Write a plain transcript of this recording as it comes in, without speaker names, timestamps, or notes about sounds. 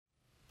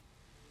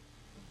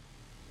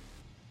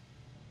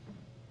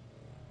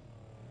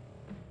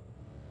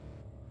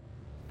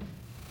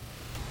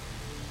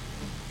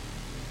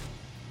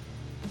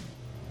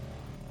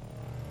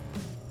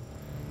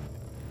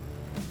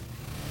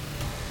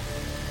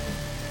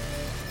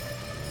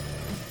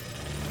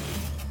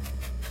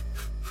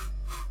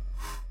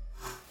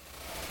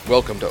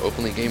Welcome to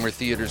Openly Gamer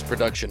Theater's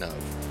production of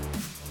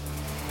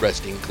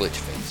Resting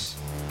Glitchface,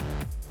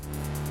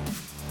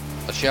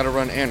 a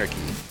Shadowrun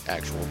Anarchy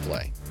actual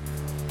play.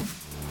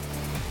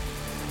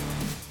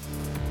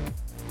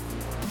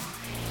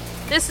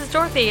 This is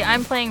Dorothy.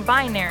 I'm playing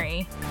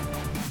Binary.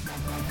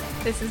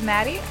 This is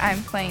Maddie.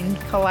 I'm playing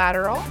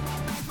Collateral.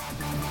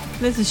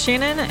 This is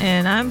Shannon,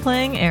 and I'm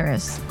playing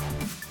Eris.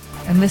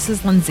 And this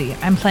is Lindsay.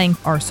 I'm playing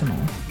Arsenal.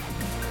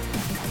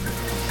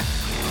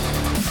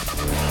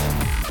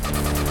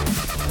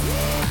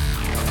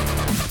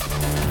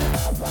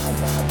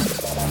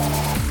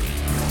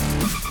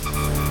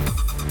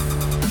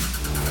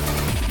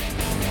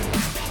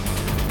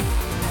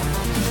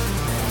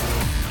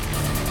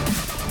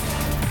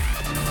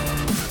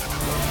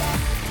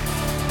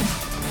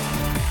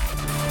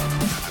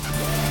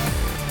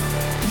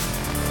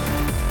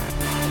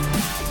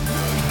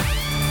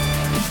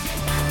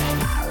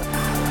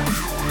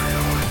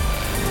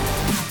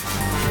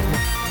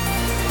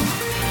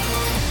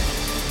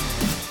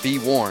 Be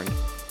warned,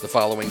 the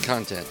following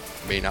content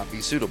may not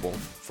be suitable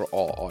for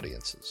all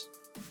audiences.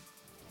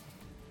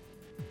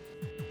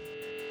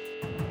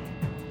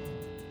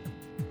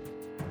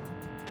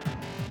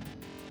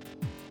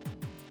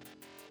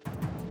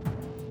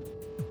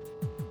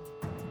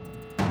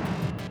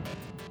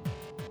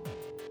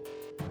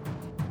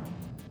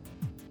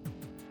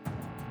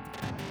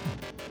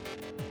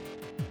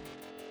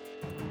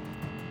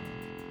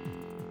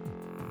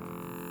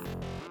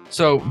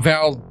 So,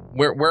 Val,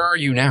 where are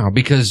you now?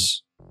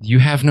 Because you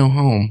have no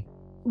home.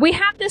 We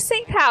have the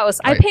safe house.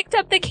 I Right. picked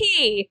up the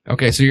key.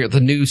 Okay, so you're at the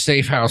new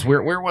safe house.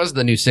 Where was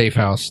the new safe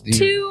house?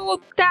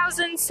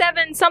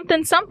 2007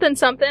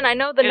 something. I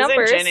know the It's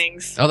numbers. in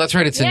Jennings. Oh, that's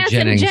right. It's Yes, in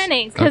Jennings. in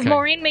Jennings, because Okay.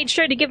 Maureen made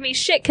sure to give me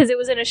shit because it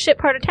was in a shit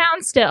part of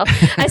town still.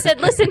 I said,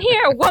 listen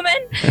here, woman,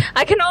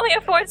 I can only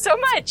afford so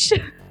much.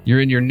 You're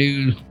in your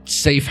new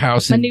safe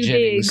house My in new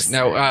Jennings. digs.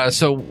 Now,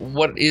 so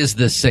what is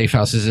this safe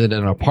house? Is it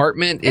an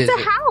apartment? It's Is a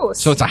it-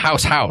 house. So it's a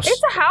house.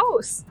 It's a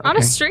house on a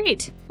Okay.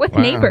 street with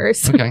Wow.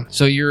 neighbors. Okay,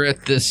 so you're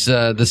at this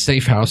the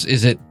safe house.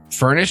 Is it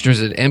furnished or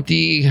is it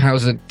empty?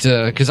 How's it?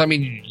 Because I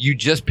mean, you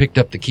just picked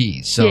up the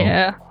keys, so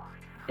Yeah,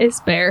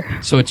 it's bare.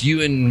 so it's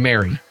you and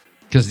Mary,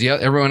 because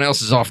everyone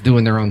else is off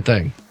doing their own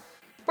thing.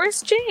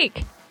 Where's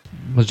Jake?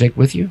 Was Jake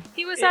with you?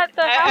 He was at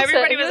the house.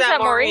 Everybody he was at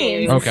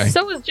Maureen's. Okay.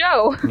 So was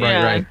Joe.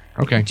 Yeah. Right.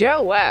 Okay.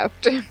 Joe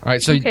left. All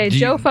right. So Okay, do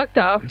Joe you, fucked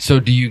off. so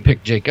do you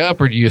pick Jake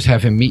up, or do you just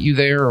have him meet you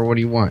there, or what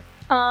do you want?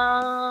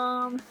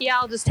 Yeah,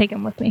 I'll just take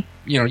him with me.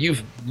 You know,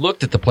 you've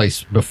looked at the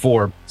place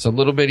before. It's a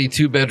little bitty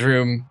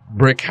 2-bedroom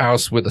brick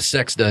house with a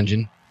sex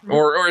dungeon,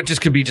 or it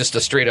just could be just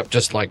a straight up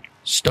just like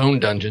stone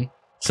dungeon.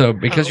 So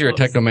because you're a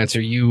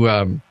technomancer,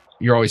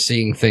 you're always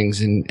seeing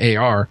things in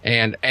AR.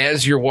 And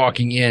as you're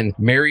walking in,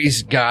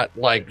 Mary's got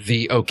like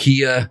the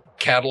Okia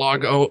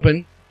catalog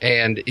open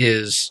and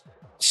is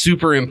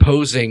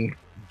superimposing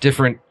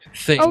different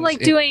things. Oh, like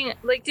doing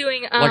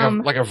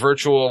like a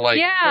virtual like.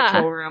 yeah,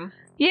 Control room.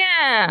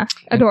 yeah,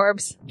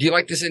 adorbs. Do you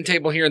like this end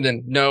table here? And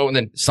then no, and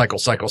then cycle.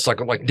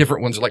 Like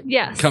different ones are like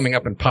Yes, coming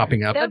up and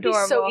popping up. That would be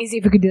so Adorable. easy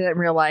if we could do that in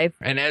real life.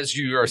 And as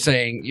you are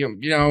saying,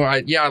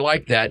 I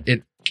like that.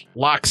 It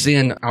locks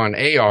in on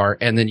AR,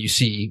 and then you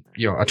see,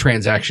 a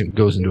transaction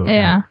goes into it.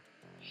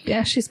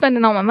 Yeah. She's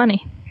spending all my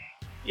money.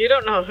 You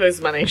don't know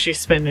whose money she's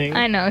spending.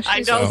 I know. I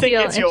She's don't think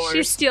stealing- it's yours.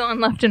 She's stealing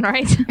left and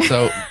right.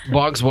 So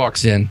Boggs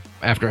walks in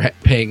after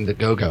paying the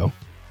go-go,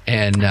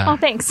 and Oh,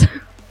 thanks.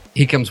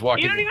 he comes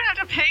walking. You don't even have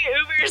to pay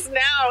Ubers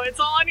now. It's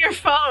all on your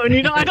phone.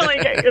 You don't have to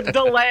like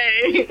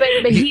delay.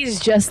 But he's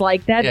just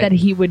like that, Yeah. that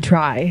he would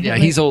try. Yeah,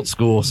 he's old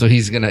school, so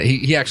he's gonna.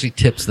 He actually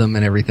tips them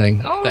and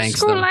everything. Old Thanks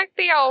school them. like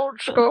the old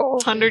school.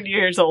 100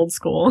 years old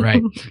school.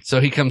 Right.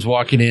 So he comes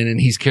walking in, and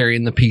he's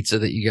carrying the pizza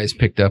that you guys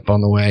picked up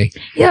on the way.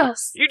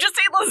 Yes. You just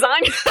ate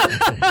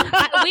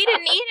lasagna. We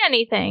didn't eat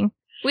anything.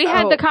 We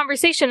had Oh. the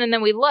conversation and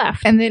then we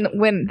left. And then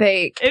when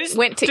they It was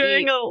went to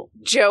during eat,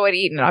 Joe had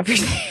eaten it off your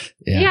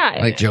Yeah.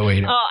 Like Joe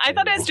ate it. Oh, I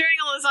thought it was during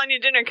a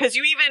lasagna dinner because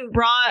you even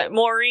brought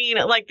Maureen.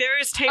 Like there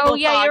is table Oh,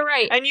 yeah, talk, you're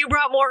right. and you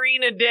brought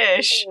Maureen a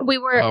dish. We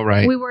were Oh,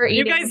 right. we were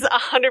You eating. guys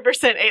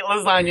 100% ate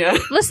lasagna.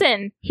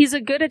 Listen, he's a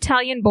good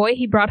Italian boy.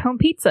 He brought home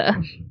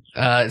pizza.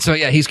 So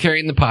yeah, he's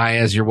carrying the pie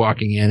as you're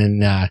walking in,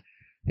 and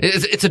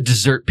it's a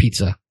dessert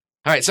pizza.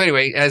 All right. So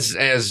anyway,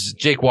 as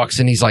Jake walks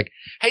in, he's like,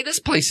 "Hey, this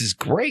place is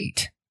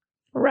great."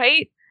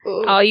 Right?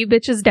 All you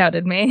bitches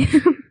doubted me.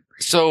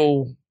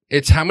 So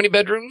it's how many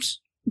bedrooms?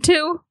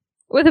 2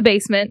 with a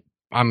basement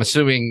I'm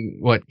assuming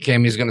what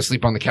Cammy's going to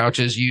sleep on the couch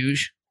as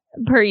usual.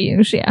 per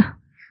use, yeah.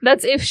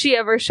 That's if she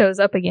ever shows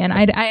up again.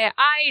 I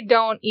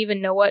don't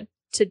even know what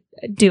to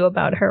do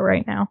about her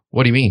right now.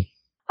 What do you mean?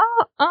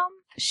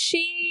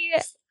 She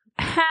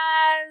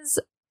has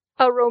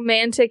a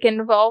romantic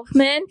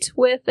involvement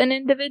with an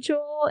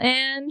individual,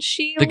 and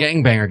she The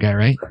gangbanger guy,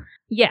 right?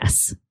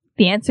 Yes,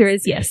 the answer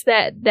is yes.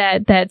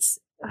 That's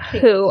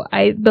who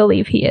I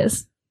believe he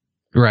is.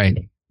 Right.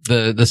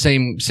 The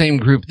same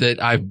group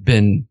that I've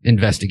been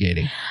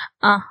investigating.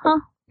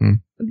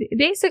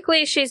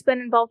 Basically, she's been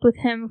involved with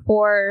him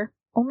for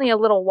only a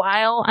little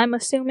while, I'm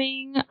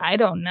assuming. I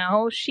don't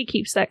know. She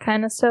keeps that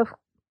kind of stuff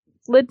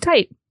lid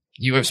tight.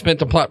 You have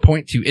spent a plot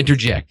point to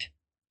interject.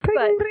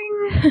 But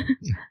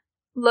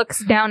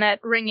looks down at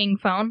ringing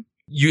phone.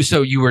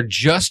 So you were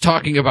just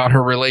talking about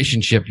her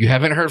relationship. You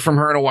haven't heard from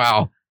her in a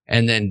while,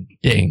 and then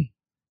ding.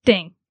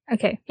 Ding.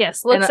 Okay,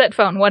 yes, looks And, at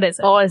phone. What is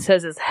it? All it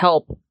says is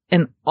help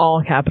in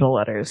all capital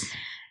letters.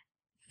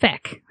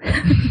 Feck.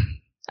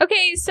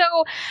 Okay, so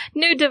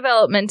new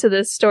development to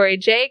this story,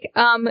 Jake.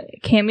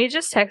 Cammy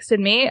just texted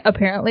me.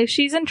 Apparently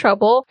she's in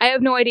trouble. I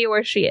have no idea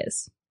where she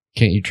is.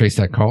 Can't you trace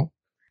that call?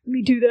 Let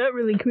me do that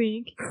really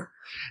quick.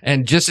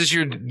 And just as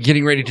you're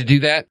getting ready to do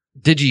that,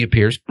 Digi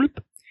appears. Bloop.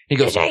 He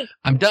goes,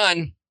 I'm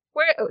done.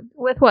 Where?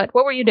 With what?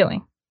 What were you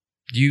doing?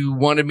 You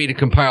wanted me to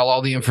compile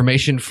all the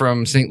information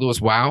from St. Louis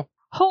WOW?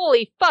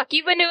 Holy fuck,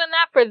 you've been doing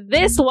that for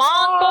this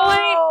long,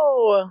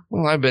 boy?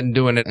 Well, I've been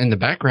doing it in the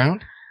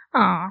background.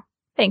 Aw,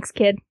 thanks,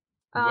 kid.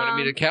 You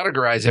wanted me to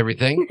categorize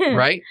everything,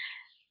 right?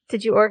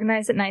 Did you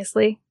organize it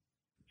nicely?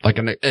 Like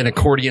an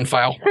accordion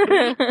file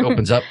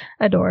opens up.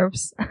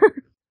 Adorbs.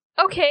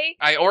 Okay,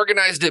 I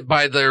organized it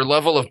by their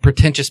level of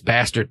pretentious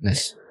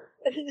bastardness.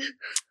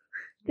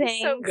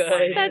 thanks. So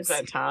good. That's,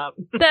 At top.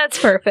 that's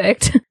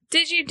perfect.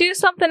 Did you do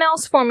something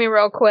else for me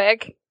real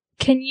quick?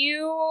 Can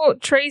you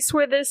trace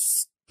where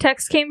this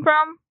text came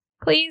from,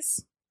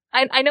 please?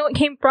 I know it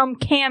came from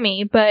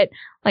Cammy, but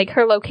like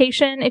her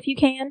location, if you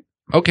can.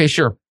 Okay,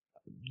 sure.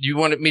 You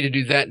wanted me to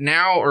do that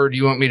now, or do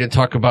you want me to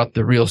talk about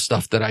the real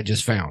stuff that I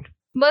just found?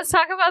 Let's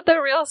talk about the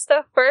real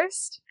stuff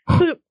first.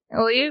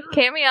 Will you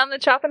Cammy on the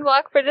chopping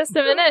block for just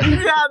a minute?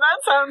 Yeah,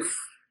 that sounds.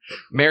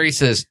 Mary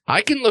says,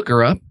 I can look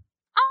her up.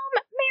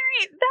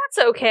 Mary,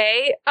 that's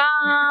okay.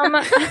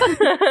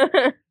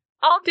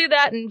 I'll do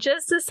that in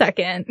just a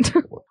second.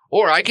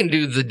 Or I can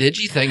do the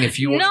Digi thing if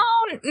you want.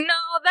 No,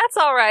 that's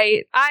all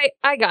right.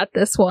 I got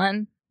this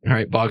one. All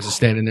right, Boggs is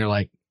standing there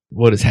like,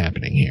 what is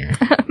happening here?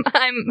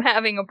 I'm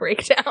having a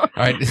breakdown. All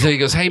right, so he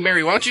goes, hey,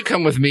 Mary, why don't you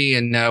come with me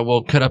and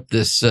we'll cut up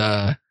this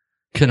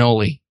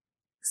cannoli.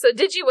 So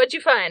what'd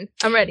you find?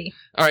 I'm ready.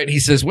 All right, he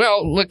says,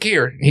 well, look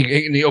here.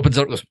 He opens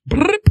up and goes,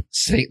 "Brrrp,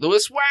 St.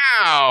 Louis,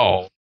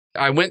 wow.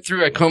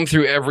 I combed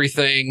through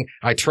everything.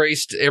 I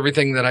traced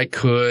everything that I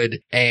could.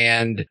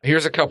 And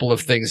here's a couple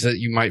of things that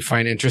you might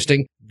find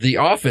interesting. The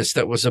office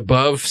that was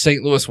above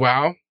St. Louis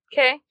WOW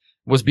Okay.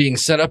 was being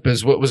set up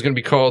as what was going to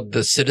be called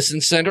the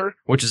Citizen Center,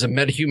 which is a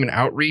metahuman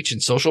outreach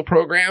and social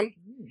program,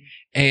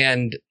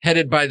 and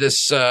headed by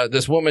this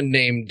woman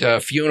named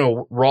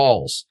Fiona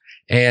Rawls.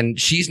 And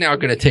she's now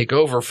going to take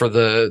over for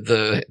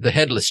the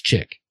headless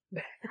chick.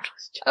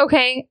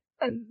 Okay.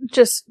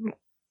 Just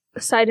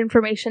side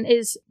information.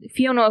 Is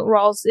Fiona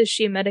Rawls, is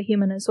she a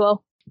metahuman as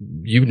well?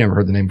 You've never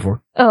heard the name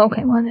before. Oh,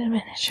 okay. One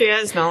minute. She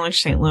has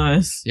knowledge St.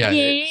 Louis. Yeah.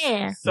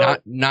 Yeah. So,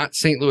 Not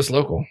St. Louis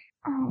local.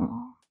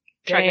 Oh,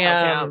 try to help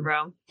you Damn. out,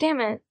 bro.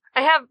 damn it.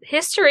 I have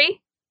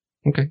history.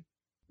 Okay.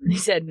 He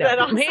said That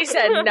no. also- He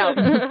said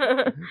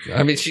no.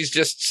 I mean, she's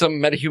just some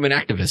metahuman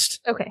activist.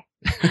 Okay.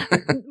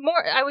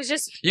 More, I was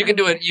just... You can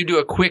do it. You do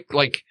a quick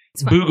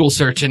It's fine. Google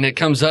search and it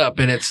comes up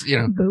and it's,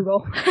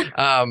 Google.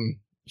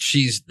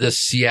 she's the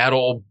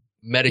Seattle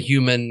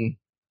metahuman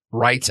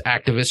rights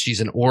activist.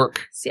 She's an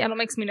orc. Seattle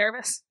makes me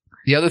nervous.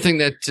 The other thing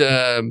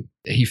that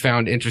he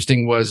found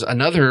interesting was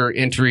another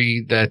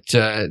entry that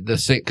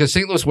because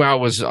St. Louis WOW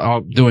was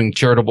doing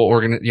charitable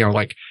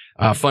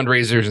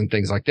fundraisers and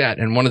things like that.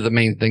 And one of the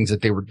main things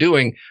that they were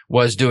doing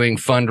was doing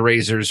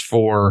fundraisers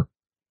for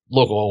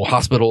local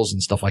hospitals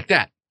and stuff like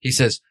that. He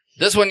says,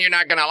 this one you're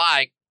not going to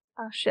like.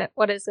 Oh, shit.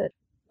 What is it?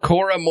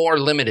 Cora Moore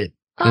Limited.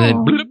 And then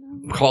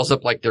bloop, calls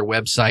up like their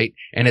website,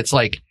 and it's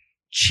like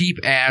cheap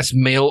ass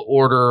mail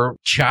order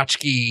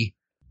tchotchke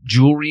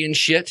jewelry and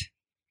shit.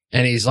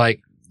 And he's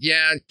like,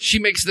 yeah, she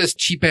makes this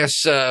cheap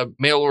ass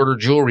mail order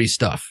jewelry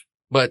stuff,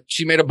 but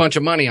she made a bunch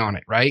of money on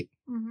it, right?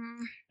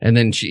 Mm-hmm. And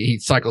then he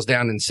cycles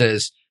down and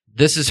says,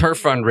 this is her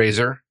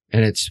fundraiser,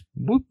 and it's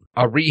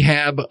a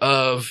rehab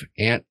of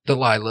Aunt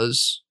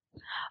Delilah's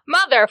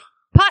Mother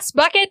puss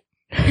bucket.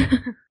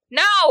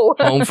 No.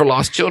 home for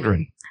lost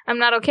children. I'm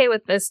not okay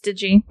with this,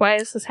 Digi. Why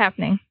is this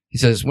happening? He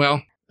says,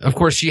 well, of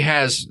course she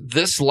has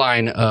this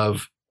line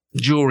of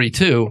jewelry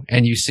too,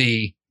 and you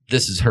see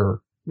this is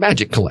her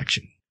magic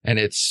collection, and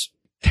it's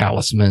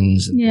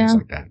talismans and Yeah. things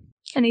like that.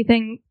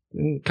 Anything?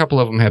 And a couple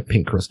of them have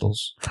pink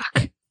crystals.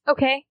 Fuck.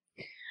 Okay.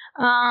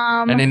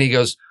 And then he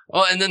goes,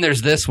 oh, and then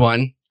there's this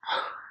one,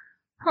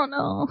 Oh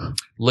no.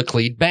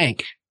 Laclede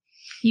Bank.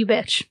 You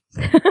bitch.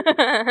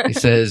 He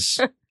says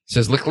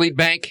Laclede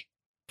Bank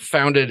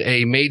founded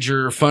a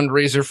major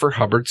fundraiser for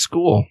Hubbard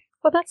School.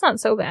 Well, that's not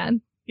so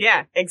bad.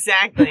 Yeah,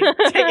 exactly. Take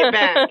it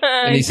back.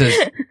 And he says,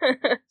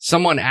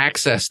 someone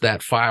accessed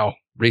that file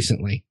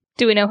recently.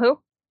 Do we know who?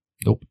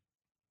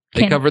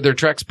 They Can- covered their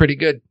tracks pretty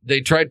good.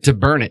 They tried to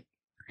burn it,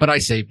 but I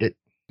saved it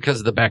because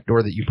of the back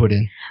door that you put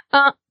in.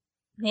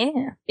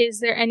 Yeah. Is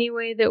there any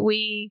way that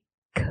we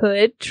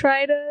could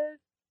try to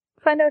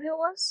find out who it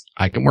was?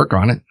 I can work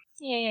on it.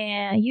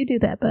 Yeah, you do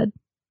that, bud.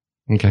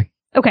 Okay.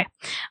 Okay.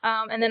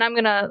 And then I'm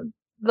gonna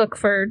look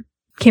for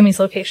Kimmy's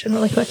location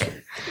really quick.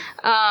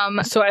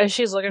 So as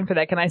she's looking for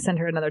that, can I send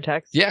her another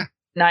text? Yeah.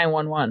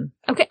 911.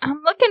 Okay,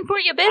 I'm looking for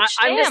you, bitch.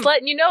 I'm just Damn.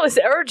 letting you know it's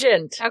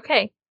urgent.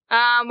 Okay.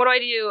 What do I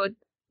do?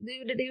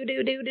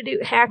 Do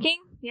hacking?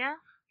 Yeah.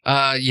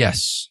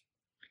 Yes.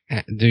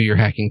 Do your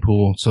hacking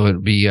pool. So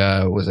it'd be,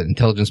 was it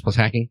intelligence plus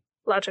hacking?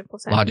 Logic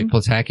plus hacking. Logic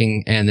plus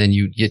hacking. And then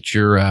you get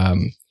your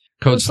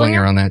code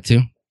slinger on that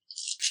too.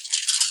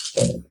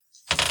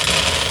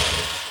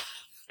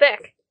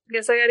 Thick.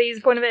 Guess I gotta use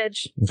point of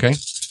edge. Okay.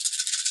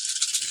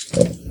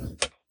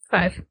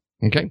 5.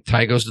 Okay.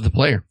 Tie goes to the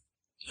player.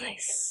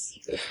 Nice.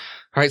 All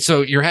right.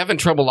 So you're having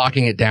trouble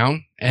locking it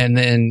down. And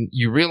then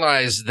you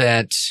realize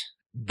that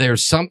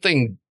there's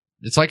something,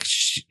 it's like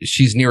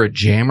she's near a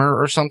jammer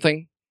or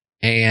something.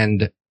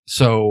 And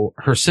so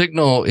her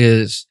signal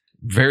is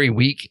very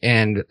weak,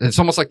 and it's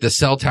almost like the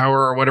cell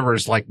tower or whatever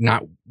is like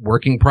not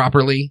working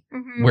properly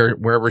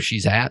wherever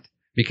she's at,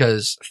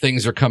 because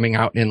things are coming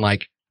out in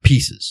like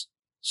pieces.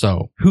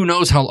 So who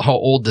knows how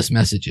old this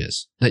message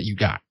is that you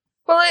got?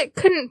 Well, it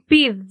couldn't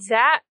be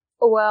that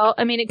well.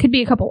 I mean, it could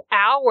be a couple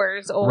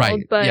hours old,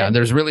 Right. but Yeah,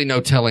 there's really no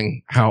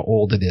telling how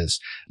old it is.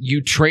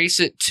 You trace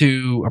it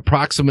to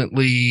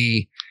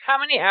approximately... How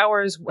many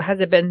hours has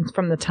it been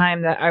from the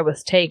time that I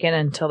was taken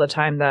until the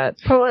time that...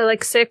 probably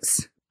like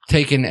 6.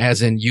 Taken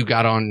as in you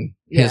got on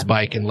his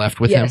bike and left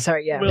with him?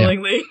 Sorry, yeah.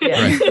 Willingly.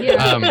 Yeah. Right.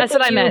 Yeah. That's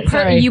what I meant.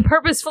 Sorry. Sorry. You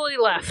purposefully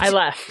left. I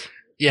left.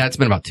 Yeah, it's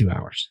been about 2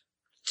 hours.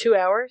 2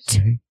 hours? 2?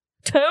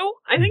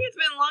 I think it's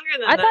been longer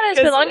than I that. thought it's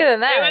been 'cause longer than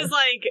that. It was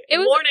like It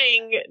was-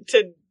 morning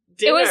to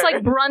dinner. It was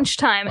like brunch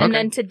time and Okay.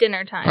 then to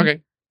dinner time.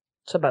 Okay.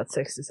 So about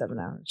 6 to 7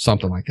 hours.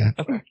 Something like that.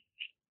 Okay.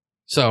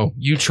 So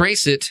you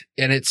trace it,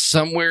 and it's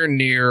somewhere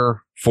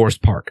near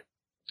Forest Park.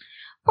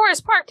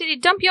 Forest Park, did he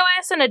dump your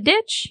ass in a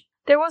ditch?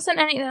 There wasn't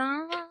any...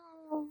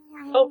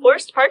 Oh,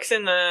 Forest Park's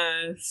in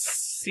the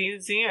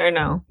CZ or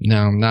no?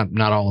 No,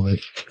 not all of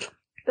it.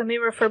 Let me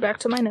refer back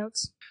to my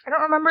notes. I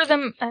don't remember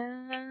them.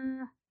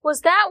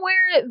 Was that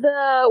where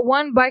the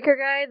one biker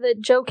guy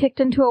that Joe kicked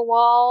into a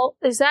wall?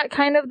 Is that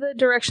kind of the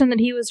direction that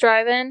he was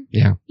driving?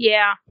 Yeah.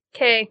 Yeah.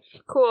 Okay,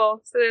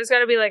 cool. So there's got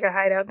to be like a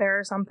hideout there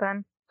or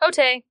something.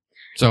 Okay.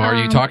 So are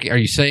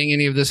you saying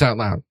any of this out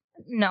loud?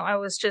 No, I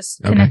was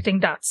just Okay. connecting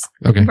dots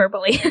Okay.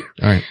 verbally. All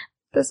right.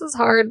 This is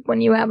hard when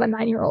you have a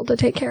 9-year-old to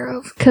take care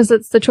of, because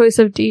it's the choice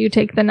of do you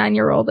take the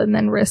 9-year-old and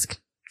then risk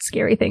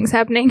scary things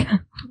happening.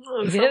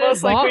 It's Yeah,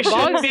 almost like we Boggs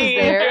shouldn't is be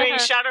there. doing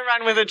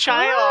Shadowrun with a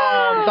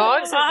child.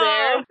 Boggs is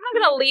there. I'm not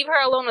gonna leave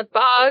her alone with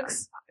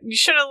Boggs. You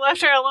should have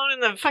left her alone in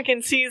the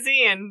fucking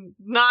CZ and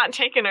not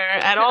taken her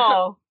at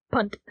all.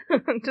 Punt.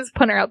 Just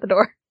punt her out the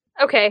door.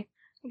 Okay.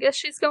 I guess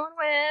she's going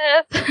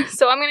with.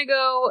 So I'm gonna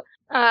go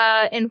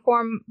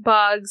inform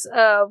Boggs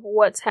of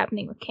what's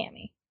happening with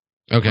Cammy.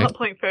 Okay. I'll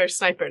point for a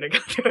sniper to go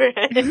through her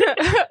head.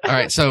 All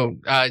right. So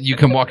you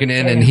come walking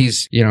in, and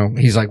he's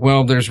like,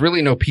 well, there's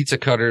really no pizza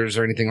cutters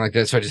or anything like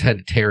that, so I just had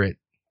to tear it.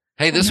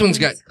 Hey, this one's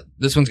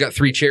got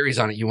 3 cherries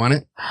on it. You want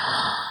it?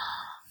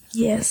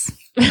 Yes.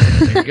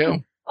 There you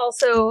go.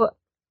 Also,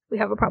 we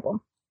have a problem.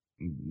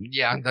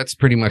 Yeah, that's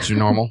pretty much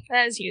normal.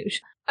 As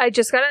usual. I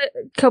just got a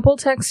couple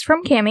texts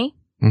from Cammy.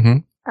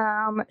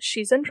 Mm-hmm.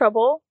 She's in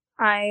trouble.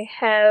 I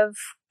have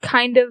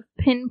kind of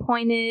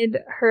pinpointed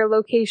her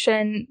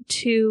location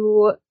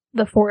to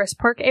the Forest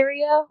Park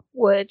area,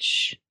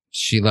 which...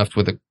 She left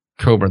with a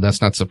Cobra.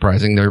 That's not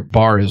surprising. Their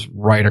bar is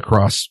right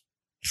across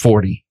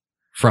 40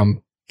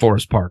 from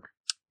Forest Park.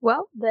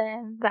 Well,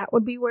 then that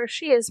would be where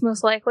she is,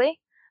 most likely.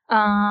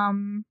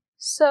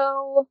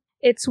 So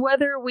it's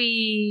whether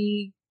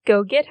we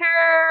go get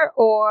her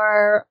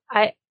or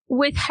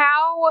with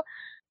how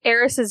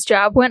Eris's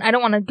job went, I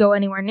don't want to go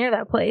anywhere near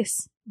that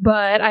place.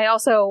 But I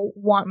also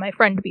want my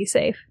friend to be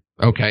safe.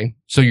 Okay.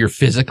 So you're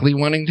physically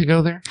wanting to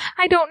go there?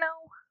 I don't know.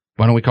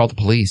 Why don't we call the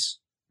police?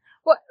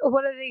 What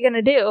are they going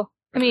to do?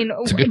 I mean,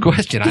 It's a good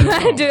question. I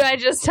don't know. do I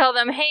just tell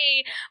them,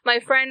 hey, my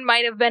friend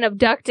might have been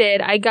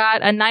abducted. I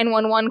got a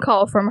 911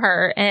 call from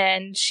her,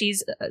 and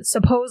she's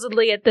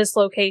supposedly at this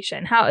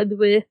location. How do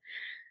we...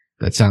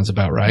 That sounds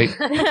about right.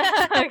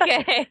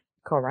 Okay.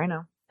 Call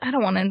Rhino. I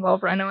don't want to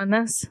involve Rhino in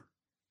this.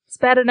 It's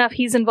bad enough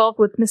he's involved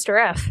with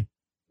Mr. F.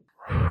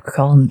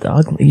 Call him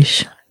Dog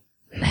Leash.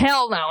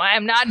 Hell no, I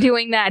am not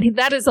doing that.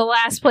 That is the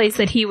last place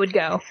that he would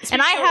go.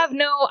 And I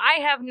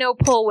have no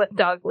pull with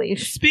Dog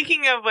Leash.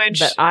 Speaking of which,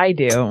 But I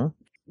do.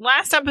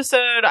 last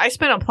episode, I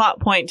spent a plot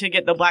point to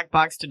get the black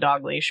box to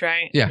Dog Leash,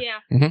 right? Yeah.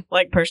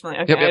 Like, personally.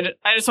 Okay, Yep.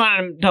 I just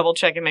wanted to double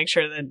check and make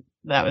sure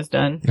that was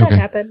done. That Okay.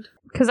 happened.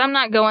 Because I'm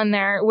not going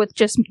there with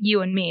just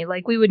you and me.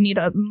 Like, we would need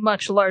a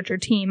much larger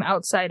team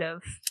outside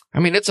of... I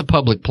mean, it's a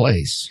public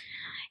place.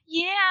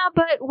 Yeah,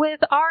 but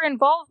with our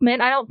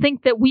involvement, I don't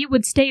think that we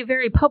would stay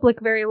very public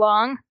very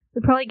long.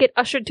 We'd probably get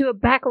ushered to a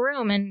back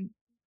room, and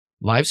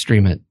Live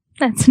stream it.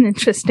 that's an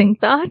interesting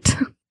thought.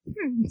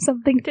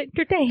 Something to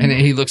entertain. And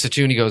he looks at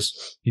you and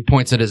he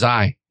points at his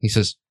eye. He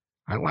says,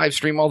 I live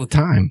stream all the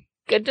time.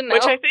 Good to know.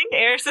 Which I think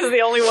Eris is the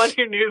only one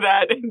who knew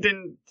that and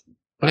didn't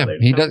Yeah,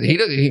 bothered. he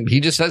does. He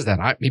just says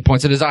that. He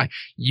points at his eye.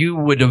 You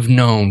would have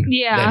known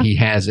Yeah. that he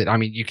has it. I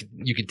mean,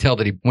 you could tell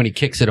that when he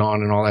kicks it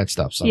on and all that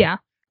stuff. So. Yeah.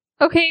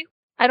 Okay.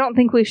 I don't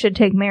think we should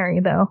take Mary,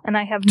 though. And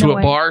I have To no a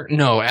idea. bar?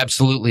 No,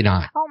 absolutely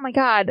not. Oh my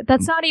god.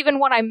 That's not even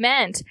what I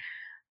meant.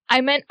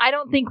 I meant I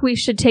don't think we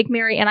should take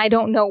Mary, and I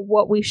don't know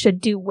what we should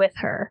do with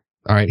her.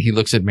 All right. He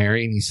looks at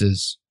Mary and he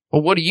says,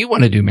 well, what do you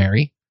want to do,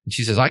 Mary? And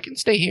she says, I can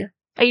stay here.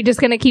 Are you just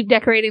going to keep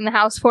decorating the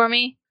house for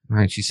me? All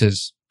right. She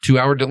says,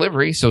 2-hour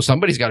delivery. So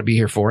somebody's got to be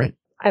here for it.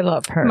 I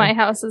love her. My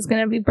house is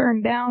going to be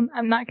burned down.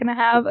 I'm not going to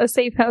have a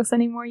safe house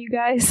anymore, you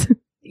guys.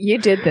 You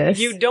did this.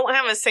 You don't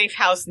have a safe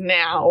house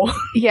now.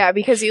 Yeah,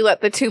 because you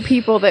let the two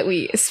people that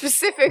we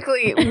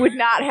specifically would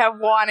not have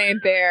wanted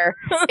there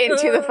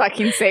into the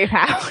fucking safe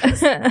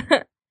house.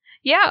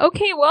 Yeah,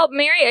 okay, well,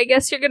 Mary, I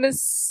guess you're going to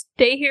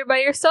stay here by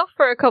yourself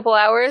for a couple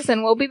hours,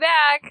 and we'll be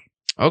back.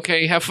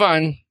 Okay. Have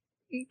fun.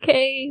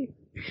 Okay.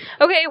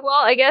 Okay,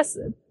 well, I guess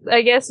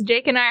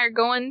Jake and I are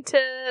going to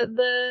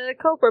the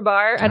Cobra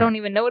Bar. I don't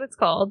even know what it's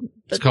called.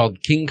 It's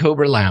called King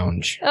Cobra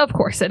Lounge. Of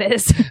course it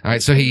is. All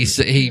right. So he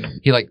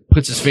like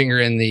puts his finger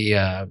in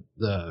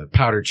the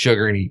powdered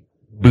sugar and he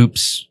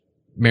boops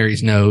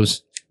Mary's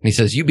nose and he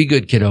says, you be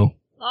good, kiddo.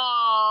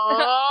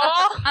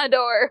 Aww.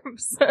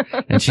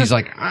 Adorbs. And she's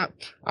like,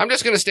 I'm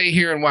just going to stay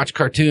here and watch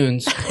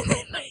cartoons.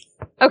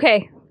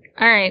 Okay.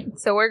 All right.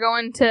 So we're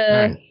going to...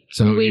 All right.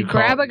 So we you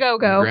grab a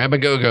go-go. Grab a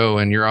go-go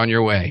and you're on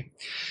your way.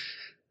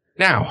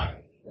 Now,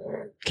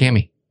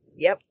 Cammy.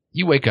 Yep.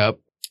 You wake up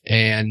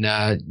and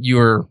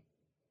you're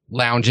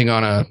lounging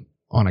on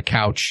a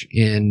couch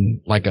in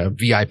like a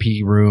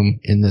VIP room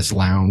in this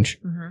lounge.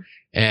 Mm-hmm.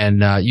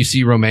 And you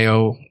see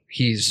Romeo.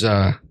 He's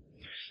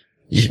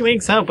She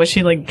wakes up. Was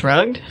she like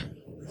drugged?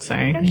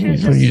 Sorry.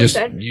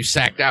 you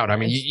sacked out. I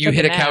mean, you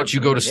hit a couch, you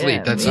go to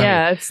sleep. That's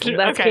that's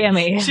Okay.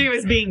 Cammy. She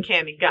was being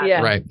Cammy. Got Yeah.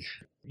 it. right.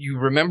 You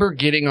remember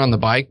getting on the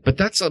bike, but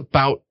that's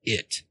about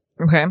it.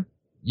 Okay.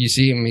 You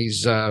see him.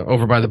 He's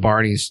over by the bar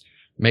and he's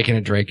making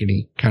a drink and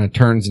he kind of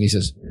turns and he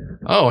says,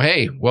 oh,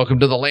 hey, welcome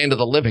to the land of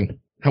the living.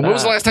 And when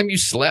was the last time you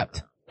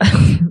slept?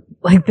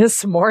 Like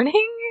this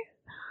morning?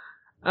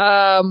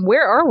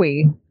 Where are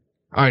we?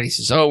 All right. He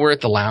says, oh, we're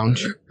at the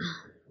lounge.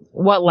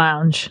 What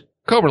lounge?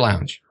 Cobra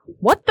Lounge.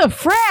 What the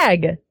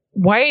frag?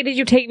 Why did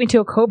you take me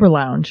to a Cobra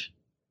Lounge?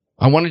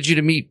 I wanted you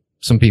to meet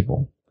some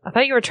people. I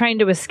thought you were trying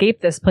to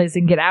escape this place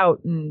and get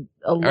out and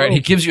alone. All right. He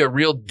gives you a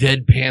real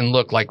deadpan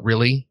look like,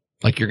 really?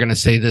 Like you're going to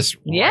say this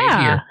yeah.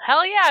 right here.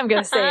 Hell yeah, I'm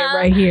going to say it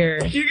right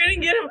here. You're gonna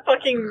get him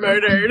fucking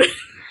murdered.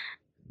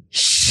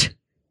 Shh.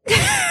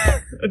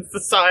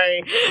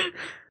 Sorry.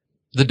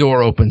 The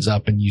door opens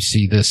up and you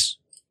see this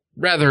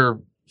rather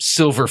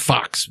silver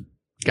fox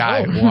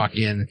guy walk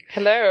in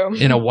Hello.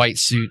 in a white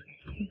suit.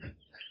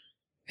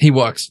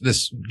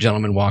 This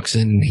gentleman walks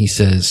in and he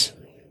says,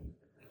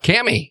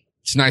 Cammy,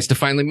 it's nice to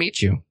finally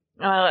meet you.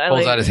 I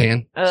Holds out his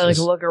hand. I like Says,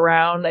 look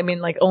around. I mean,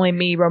 like only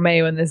me,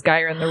 Romeo, and this guy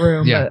are in the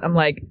room. Yeah. But I'm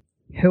like,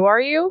 who are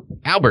you?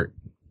 Albert.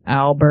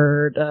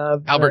 Albert.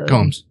 Albert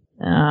Combs.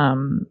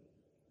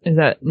 Is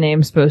that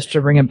name supposed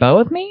to ring a bell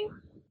with me?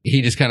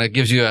 He just kind of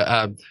gives you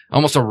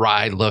almost a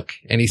wry look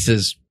and he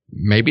says,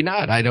 maybe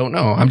not. I don't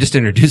know. I'm just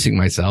introducing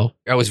myself.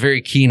 I was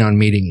very keen on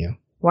meeting you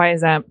Why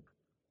is that?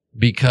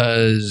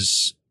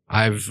 because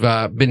I've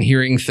been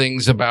hearing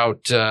things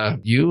about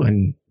you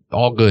and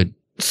all good.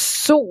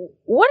 So,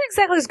 what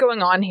exactly is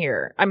going on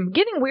here? I'm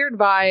getting weird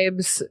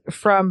vibes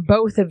from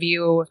both of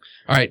you. All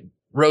right.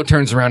 Ro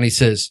turns around and he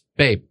says,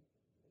 babe,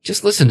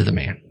 just listen to the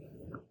man.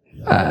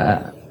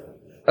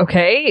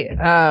 Okay.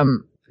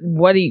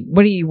 What do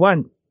you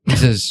want He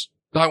says,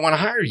 I want to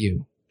hire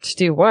you. to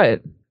do?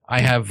 What?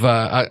 I have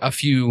a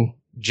few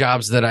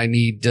jobs that I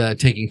need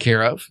taken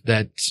care of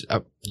that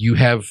you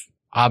have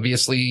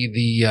obviously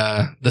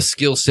the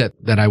skill set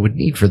that I would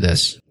need for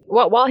this.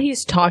 While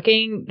he's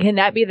talking, can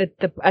that be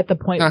at the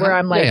point where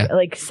I'm like Yeah.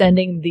 like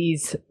sending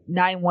these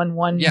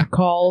 911 Yeah.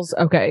 calls?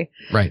 Okay.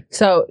 Right.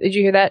 So, did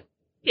you hear that?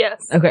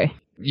 Yes. Okay.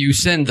 You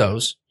send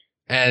those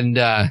and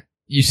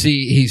you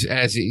see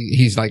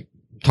he's like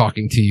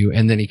talking to you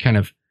and then he kind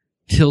of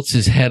tilts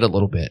his head a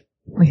little bit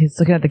He's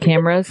looking at the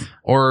cameras.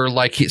 or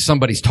like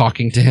somebody's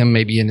talking to him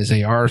maybe in his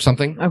AR or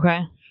something.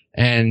 Okay.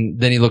 And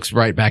then he looks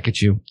right back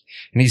at you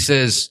and he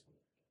says,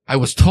 I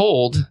was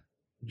told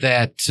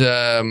that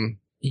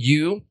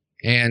you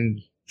and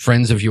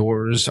friends of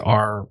yours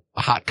are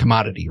a hot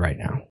commodity right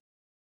now.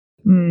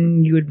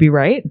 You would be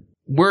right.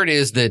 Word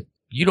is that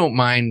you don't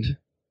mind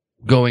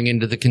going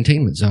into the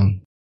containment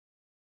zone.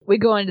 We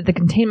go into the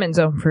containment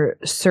zone for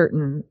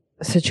certain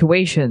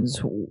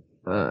situations.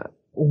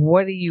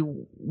 What do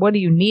you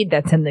need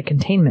that's in the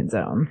containment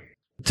zone?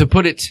 To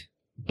put it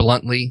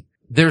bluntly,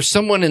 there's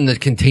someone in the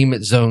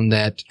containment zone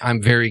that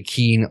I'm very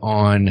keen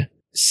on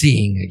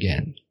seeing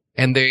again,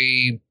 and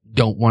they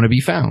don't want to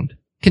be found.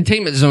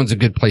 Containment zone's a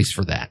good place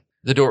for that.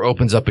 The door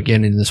opens up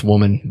again and this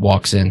woman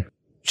walks in.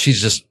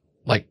 She's just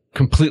like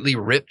completely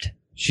ripped.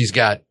 She's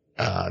got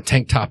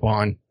tank top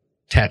on,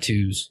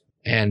 tattoos,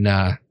 and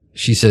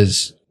she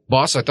says,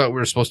 boss, I thought we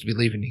were supposed to be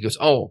leaving. He goes,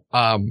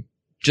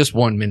 just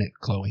 1 minute,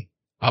 Chloe.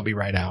 I'll be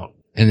right out.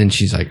 And then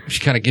she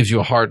kind of gives you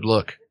a hard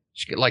look.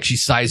 Like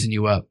she's sizing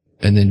you up.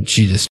 And then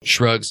she just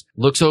shrugs,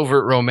 looks over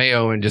at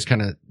Romeo and just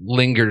kind of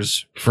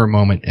lingers for a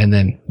moment and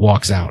then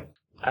walks out.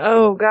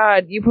 Oh,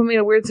 God. You put me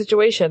in a weird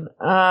situation.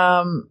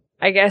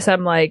 I guess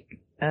I'm like,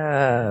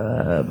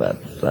 blah, blah,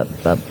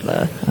 blah,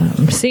 blah.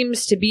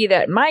 Seems to be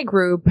that my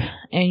group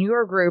and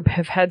your group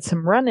have had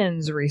some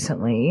run-ins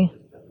recently.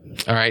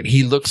 All right.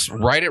 He looks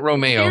right at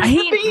Romeo. Are you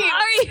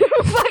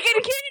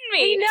fucking kidding me?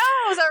 He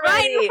knows already.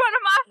 Right in front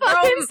of my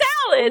fucking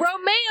salad.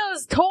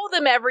 Romeo's told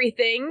him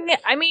everything.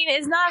 I mean,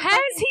 it's not... Has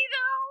he,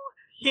 though?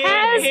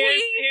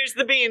 Here's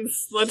the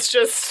beans. Let's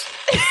just...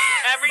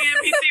 Every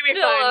NPC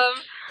we find.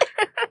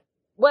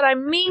 What I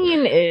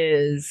mean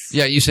is...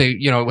 Yeah, you say,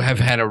 have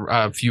had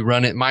a few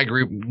run-ins. My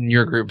group and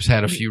your group's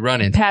had a few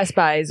run-ins.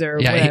 Pass-bys or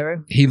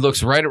whatever. He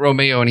looks right at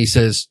Romeo and he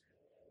says,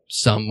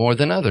 some more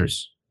than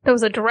others. That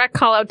was a direct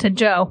call out to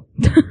Joe.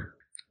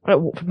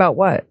 About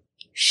what?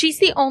 She's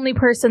the only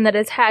person that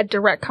has had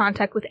direct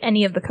contact with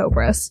any of the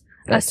Cobras,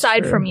 That's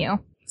aside true. from you.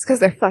 It's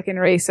because they're fucking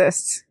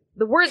racist.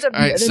 The words of... All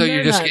right, so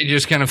you're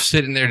just kind of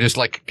sitting there, just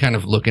like kind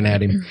of looking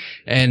at him.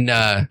 And,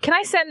 Can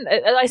I send...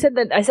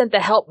 I sent the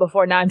help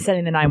before, now I'm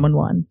sending the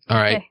 911. all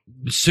right. Okay.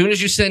 As soon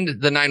as you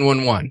send the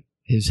 911,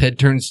 his head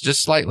turns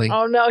just slightly.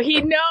 Oh, no,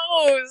 he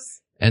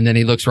knows! And then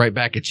he looks right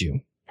back at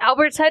you.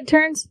 Albert's head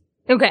turns?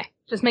 Okay.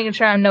 Just making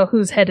sure I know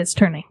whose head is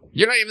turning.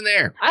 You're not even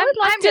there.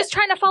 I'm just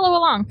trying to follow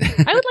along.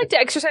 I would like to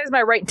exercise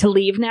my right to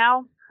leave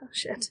now. Oh,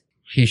 shit.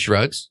 He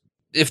shrugs.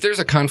 If there's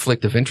a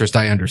conflict of interest,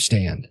 I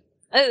understand.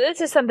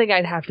 This is something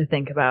I'd have to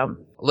think about.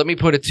 Let me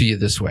put it to you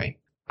this way.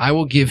 I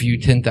will give you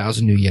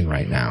 10,000 new yen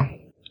right now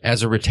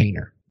as a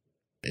retainer.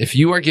 If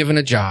you are given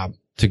a job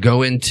to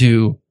go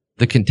into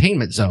the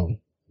containment zone,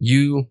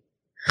 you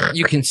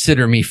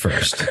consider me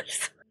first.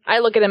 I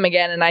look at him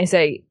again and I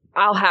say,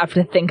 I'll have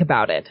to think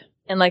about it.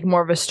 In like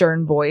more of a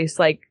stern voice,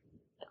 like,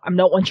 I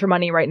don't want your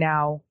money right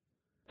now.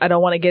 I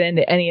don't want to get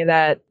into any of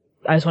that.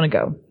 I just want to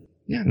go.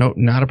 Yeah, no,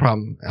 not a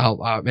problem.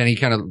 And he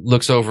kind of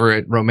looks over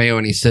at Romeo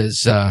and he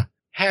says,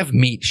 have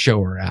Meat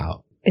show her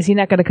out. Is he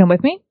not going to come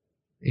with me?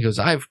 He goes,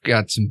 I've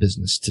got some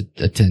business to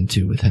attend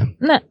to with him.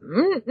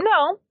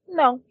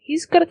 No.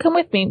 He's going to come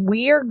with me.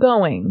 We are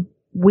going.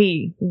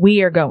 We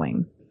are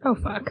going. Oh,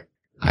 fuck.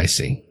 I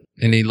see.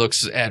 And he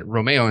looks at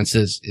Romeo and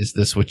says, is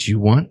this what you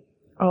want?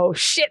 Oh,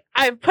 shit.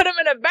 I've put him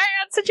in a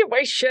bad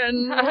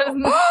situation.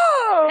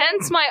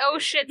 Hence my oh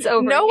shits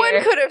over No here.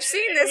 one could have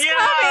seen this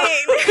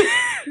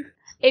coming.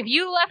 If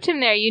you left him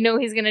there, you know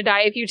he's gonna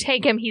die. If you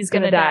take him, he's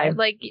gonna die.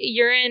 Like,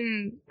 you're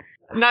in...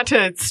 Not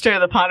to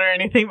stir the pot or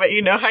anything, but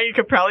you know how you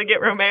could probably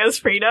get Romeo's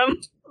freedom?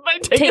 By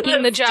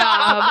taking the job.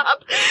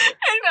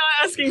 and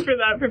not asking for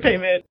that for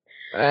payment.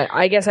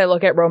 I guess I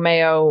look at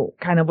Romeo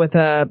kind of with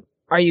a,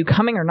 are you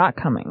coming or not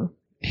coming?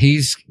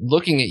 He's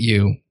looking at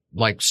you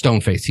like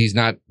stone faced. He's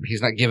not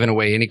giving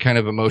away any kind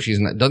of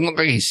emotion. Doesn't look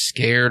like he's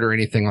scared or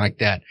anything like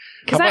that.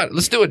 How about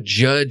let's do a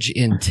judge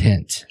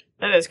intent.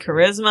 That is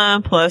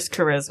charisma plus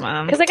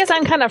charisma. Because I guess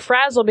I'm kind of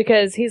frazzled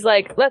because he's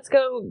like, let's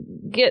go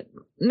get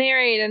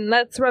married and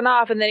let's run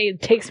off. And then he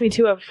takes me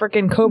to a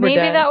freaking Cobra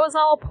Maybe den. that was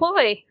all a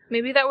ploy.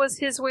 Maybe that was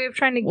his way of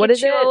trying to get What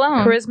is you it?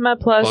 alone. Charisma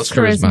plus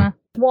Charisma.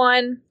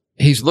 1.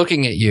 He's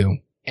looking at you,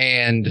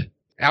 and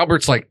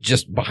Albert's like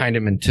just behind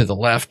him and to the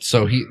left.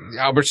 So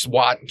Albert's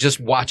just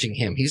watching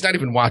him. He's not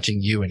even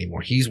watching you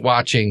anymore. He's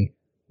watching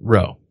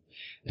Ro.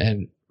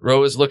 And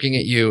Ro is looking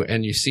at you,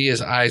 and you see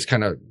his eyes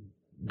kind of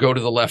go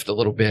to the left a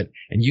little bit,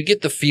 and you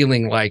get the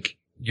feeling like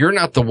you're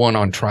not the one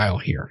on trial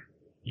here.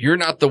 You're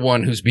not the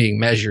one who's being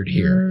measured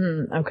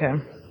here. Okay.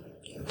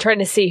 Trying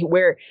to see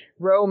where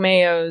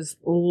Romeo's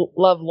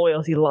love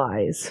loyalty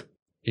lies.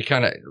 He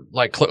kind of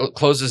like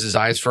closes his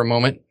eyes for a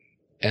moment,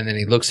 and then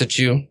he looks at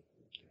you,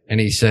 and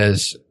he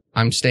says,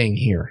 I'm staying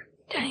here.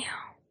 Damn.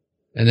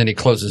 And then he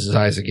closes his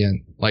eyes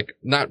again, like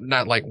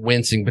not like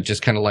wincing, but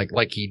just kind of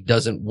like he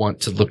doesn't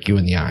want to look you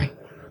in the eye.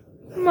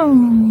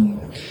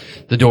 No.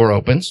 The door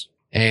opens,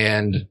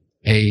 and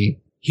a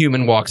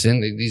human walks in.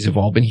 These have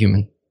all been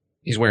human.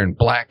 He's wearing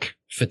black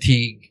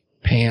fatigue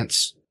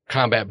pants,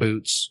 combat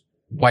boots,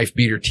 wife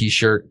beater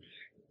t-shirt.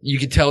 You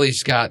can tell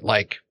he's got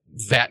like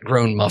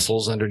vat-grown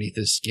muscles underneath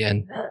his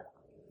skin.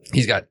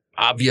 He's got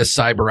obvious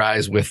cyber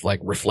eyes with like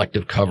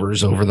reflective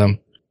covers over them.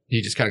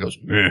 He just kind of goes,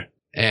 meh.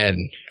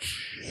 And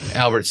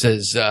Albert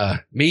says,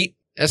 Meat,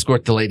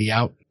 escort the lady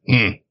out.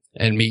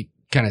 And Meat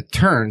kind of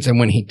turns, and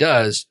when he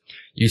does,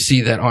 you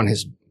see that on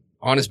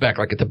his back,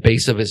 like at the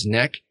base of his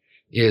neck,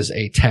 is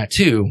a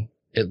tattoo.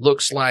 It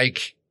looks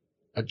like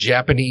a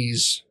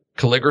Japanese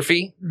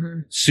calligraphy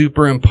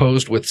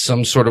superimposed with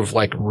some sort of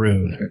like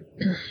rune.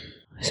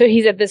 So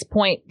he's at this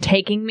point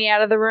taking me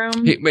out of the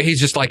room?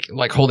 He's just like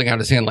holding out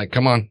his hand like,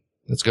 come on,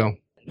 let's go.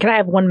 Can I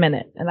have 1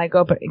 minute? And I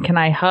go up, can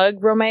I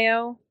hug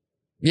Romeo?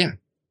 Yeah.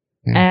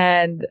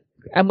 And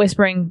I'm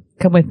whispering,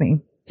 come with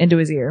me, into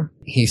his ear.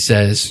 He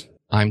says,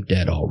 I'm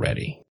dead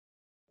already.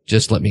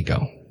 Just let me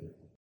go.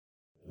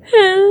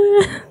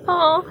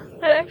 Oh,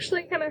 that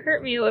actually kind of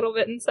hurt me a little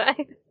bit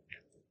inside.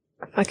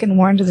 I fucking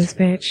warned this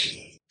bitch.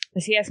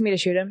 Does he ask me to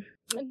shoot him?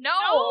 No!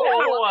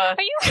 Are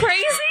you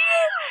crazy?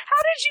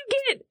 did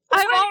you get?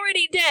 I'm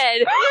already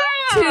dead.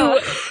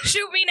 To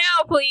shoot me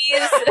now, please.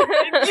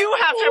 You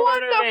have to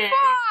What murder me.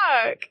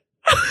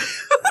 the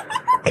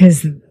fuck?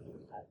 Because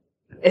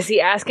is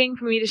he asking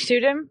for me to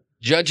shoot him?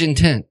 Judge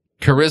intent.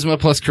 Charisma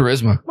plus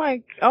charisma.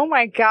 Oh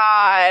my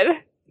god.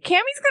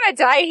 Cammy's gonna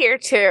die here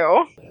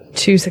too.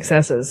 2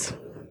 successes.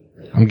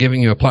 I'm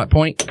giving you a plot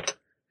point.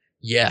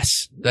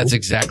 Yes, that's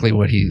exactly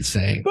what he's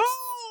saying.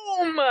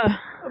 Boom!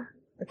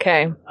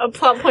 Okay. A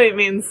plot point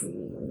means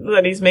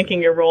that he's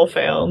making your roll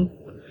fail.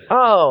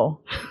 Oh.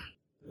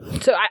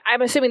 So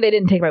I'm assuming they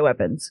didn't take my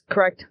weapons,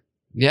 correct?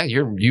 Yeah,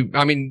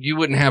 I mean, you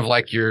wouldn't have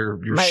like your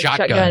My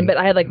shotgun, but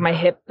I had like my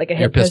hip, like a your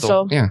hip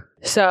pistol. Yeah.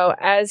 So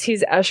as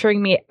he's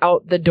ushering me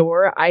out the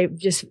door, I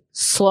just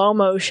slow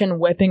motion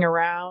whipping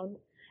around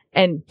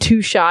and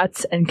 2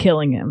 shots and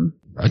killing him.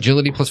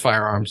 Agility plus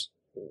firearms.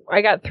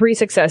 I got 3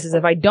 successes.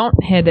 If I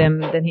don't hit him,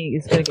 then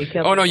he's going to get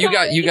killed. Oh no, you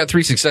got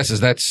 3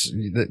 successes.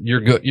 You're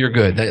good. You're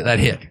good. That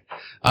hit.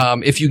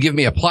 If you give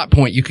me a plot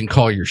point, you can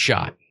call your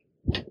shot.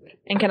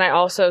 And can I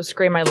also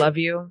scream "I love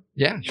you"?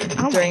 Yeah, sure.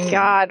 Oh my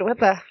god, what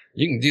the?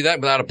 You can do that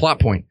without a plot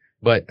point.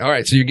 But all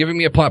right, so you're giving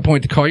me a plot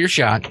point to call your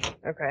shot,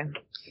 Okay.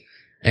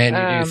 and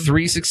you do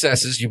 3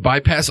 successes. You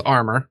bypass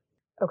armor.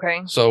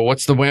 Okay. So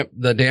what's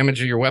the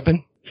damage of your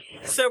weapon?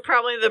 So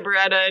probably the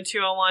Beretta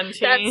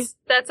 201T.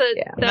 That's a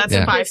Yeah. That's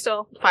Yeah. a 5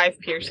 pistol. 5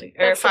 piercing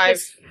or That's the 5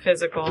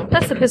 physical.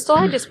 That's the pistol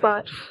I just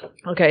bought.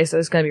 Okay, so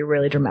it's going to be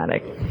really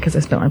dramatic because I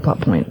spent my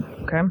plot point.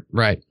 Okay.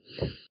 Right.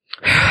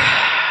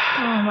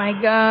 Oh my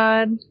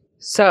god.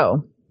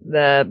 So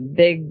the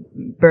big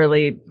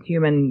burly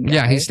human guy,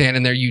 Yeah, he's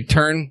standing there. You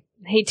turn.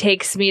 he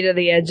takes me to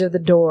the edge of the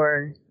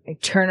door. I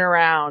turn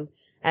around.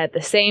 At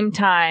the same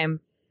time,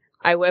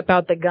 I whip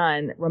out the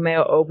gun.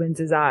 Romeo opens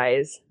his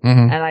eyes,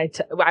 Mhm.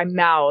 and I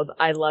mouth,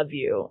 "I love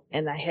you,"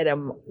 and I hit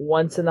him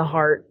once in the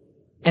heart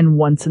and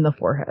once in the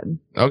forehead.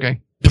 Okay.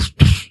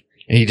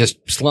 And he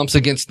just slumps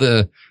against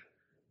the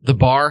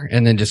bar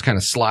and then just kind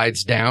of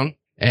slides down.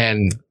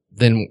 And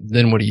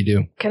then what do you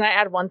do? Can I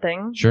add one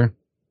thing? Sure.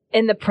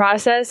 In the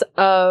process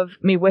of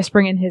me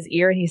whispering in his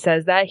ear, and he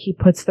says that, he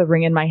puts the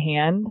ring in my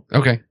hand,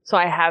 Okay. so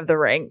I have the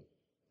ring.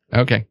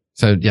 Okay.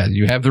 So yeah,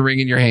 you have the ring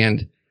in your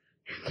hand.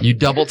 You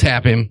double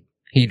tap him.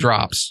 He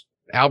drops.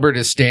 Albert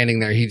is standing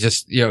there. He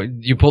just,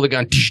 you pull the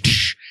gun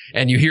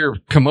and you hear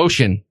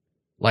commotion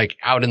like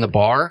out in the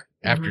bar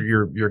after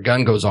your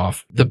gun goes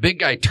off. The big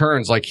guy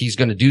turns like he's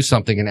going to do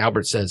something and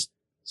Albert says,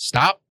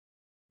 "Stop."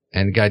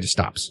 And the guy just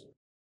stops.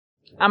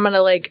 I'm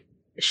gonna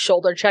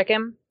shoulder check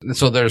him. And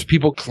so there's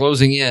people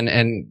closing in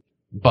and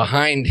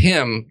behind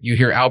him you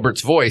hear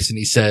Albert's voice and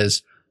he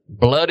says,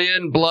 "Blood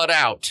in, blood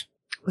out."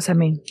 What's that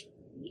mean?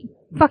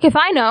 Fuck if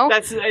I know.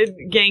 That's a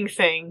gang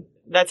thing.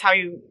 That's how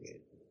you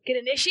Get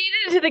initiated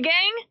into the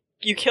gang?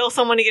 kill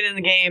someone to get in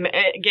the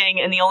gang,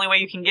 and the only way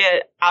you can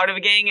get out of a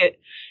gang,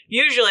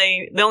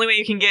 usually the only way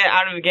you can get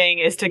out of a gang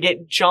is to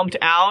get jumped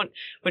out,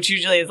 which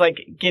usually is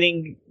like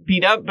getting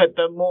beat up. But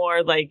the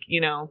more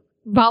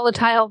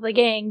Volatile the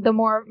gang, the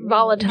more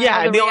volatile.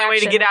 yeah, the only way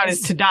to reaction get out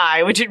is to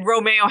die, which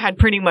Romeo had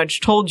pretty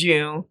much told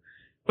you,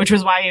 which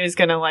was why he was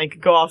gonna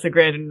go off the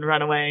grid and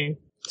run away.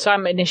 So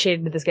I'm initiated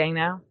into this gang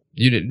now?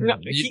 You didn't. No,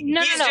 you,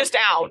 No, he's no. just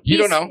out. you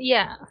don't He's- know.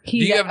 Yeah. Do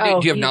you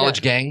have he's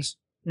knowledge gangs?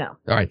 No.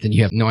 All right, then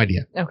you have no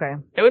idea. Okay.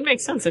 It would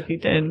make sense if you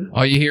did.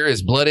 All you hear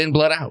is blood in,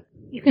 blood out.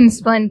 You can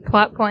spend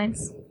plot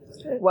points.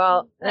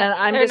 Well, and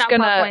I'm Or just not plot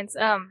gonna. points.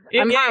 I'm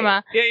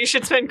karma. Yeah, you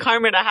should spend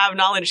karma to have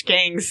knowledge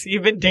gangs.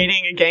 You've been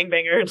dating a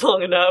gangbanger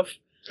long enough.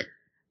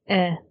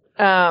 I'm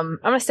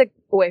gonna stick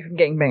away from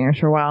gangbangers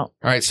for a while.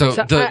 All right, so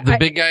So the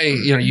big guy,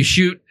 you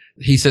shoot.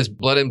 He says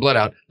blood in, blood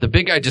out. The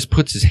big guy just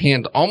puts his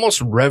hand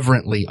almost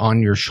reverently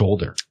on your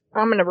shoulder.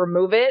 I'm gonna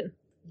remove it.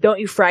 Don't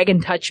you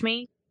fragging touch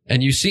me.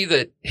 And you see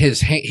that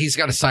he's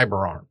got a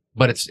cyber arm,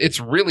 but it's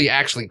really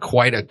actually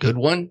quite a good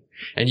one.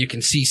 And you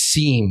can see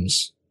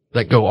seams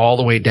that go all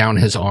the way down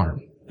his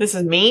arm. This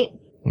is meat.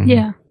 Mhm.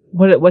 Yeah.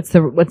 What's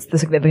the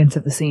significance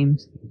of the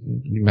seams?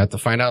 You have to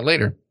find out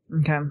later.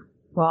 Okay.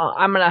 Well,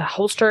 I'm gonna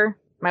holster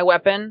my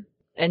weapon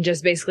and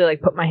just basically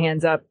put my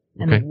hands up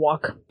and Okay.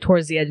 walk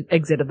towards the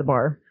exit of the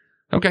bar.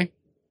 Okay.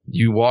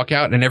 You walk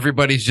out and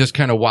everybody's just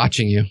kind of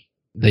watching you.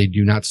 They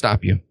do not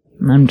stop you.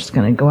 And I'm just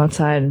gonna go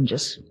outside and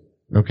just.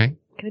 Okay.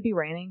 Can it be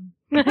raining?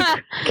 Can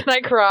I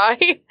cry?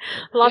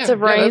 Lots Yeah,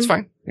 of rain. Yeah, that's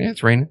fine. Yeah,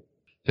 it's raining.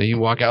 So you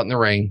walk out in the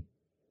rain.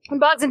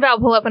 Bods and Val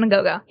pull up in a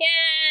go-go.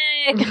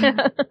 Yay!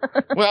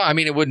 Well, I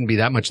mean, it wouldn't be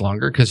that much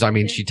longer because,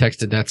 she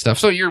texted that stuff.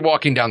 So you're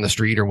walking down the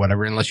street or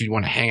whatever, unless you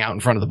want to hang out in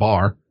front of the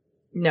bar.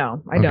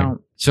 No, I Okay.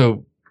 don't.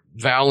 So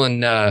Val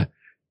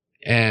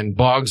and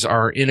Boggs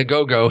are in a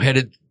go-go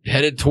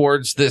headed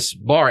towards this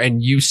bar,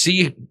 and you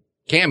see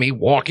Cammy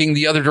walking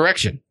the other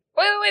direction.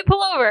 Wait,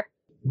 pull over.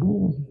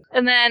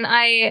 And then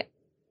I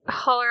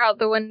holler out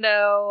the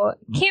window,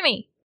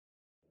 Kimmy,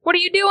 what are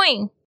you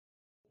doing?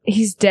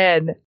 He's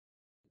dead.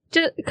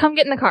 Just come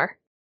get in the car.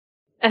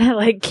 And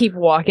I keep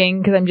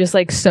walking because I'm just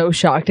so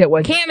shocked at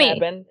what just Cammy.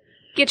 happened.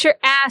 Get your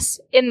ass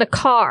in the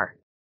car.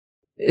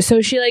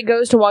 So she like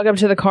goes to walk up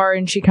to the car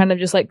and she kind of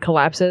just like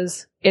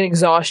collapses in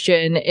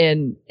exhaustion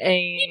and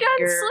anger. You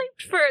done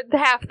slept for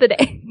half the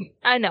day.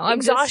 I know. I'm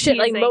exhaustion, just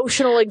like teasing.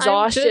 emotional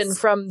exhaustion I'm just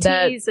from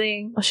that.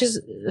 teasing. Well, she's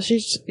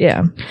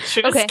yeah.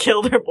 She just Okay.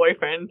 killed her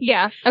boyfriend.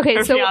 Yeah. Okay.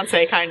 Her So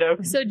fiance, kind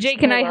of. so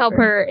Jake and I love help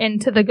her. her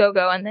into the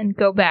go-go and then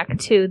go back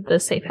to the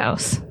safe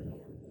house.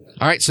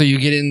 All right, so you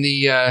get in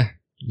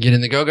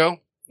the go-go.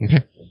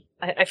 Okay.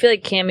 I feel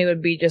like Cammy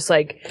would be just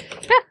like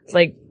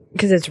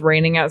because it's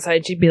raining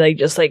outside. She'd be like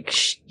just like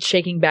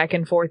shaking back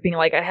and forth, being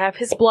like, "I have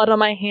his blood on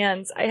my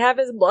hands. I have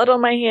his blood on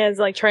my hands."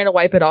 Like trying to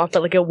wipe it off,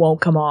 but like it won't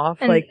come off.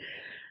 And like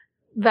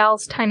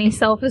Val's tiny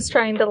self is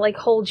trying to like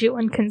hold you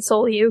and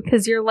console you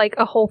because you're like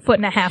a whole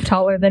 1.5 feet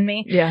taller than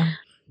me. yeah.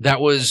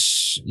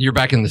 You're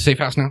back in the safe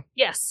house now?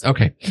 Yes.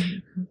 Okay.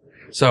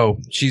 So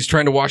she's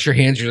trying to wash your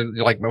hands. You're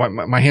like,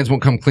 my hands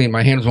won't come clean.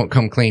 My hands won't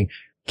come clean.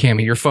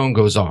 Cammy, your phone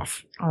goes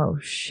off. Oh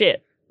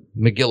shit.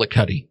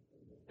 McGillicuddy.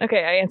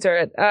 Okay, I answer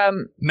it.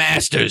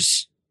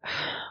 Masters,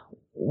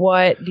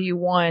 What do you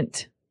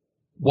want?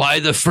 why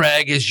the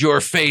frag is your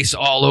face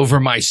all over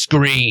my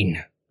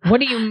screen? What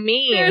do you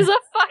mean? There's a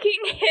fucking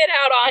hit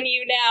out on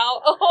you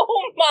now.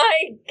 Oh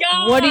my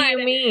god. What do you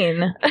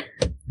mean?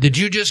 Did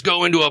you just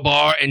go into a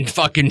bar and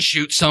fucking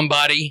shoot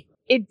somebody?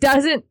 It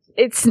doesn't.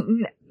 It's.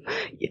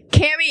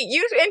 Cammy,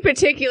 you in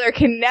particular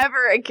can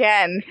never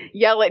again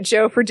yell at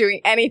Joe for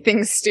doing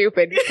anything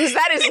stupid because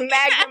that is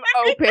magnum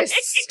opus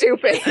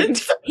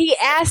stupid. He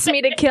asked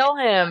me to kill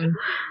him.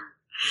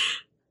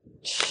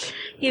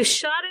 You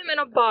shot him in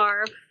a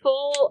bar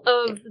full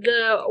of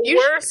the You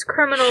worst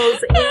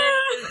criminals in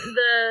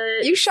the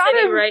You shot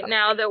city him- right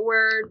now that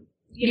we're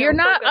You're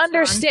not focused on.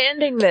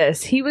 understanding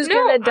this. He was No,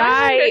 gonna I'm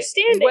die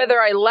understanding. whether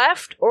I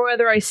left or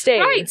whether I stayed.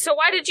 Right, so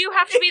why did you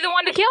have to be the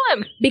one to kill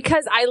him?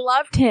 Because I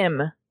loved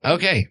him.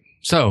 Okay,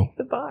 so.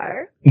 The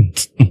bar.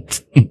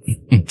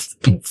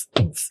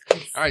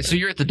 All right, so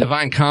you're at the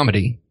Divine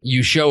Comedy.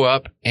 You show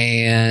up,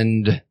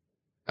 and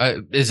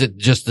is it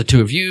just the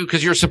two of you?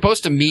 Because you're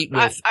supposed to meet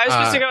I with. was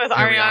supposed to go with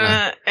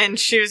Ariana, and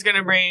she was going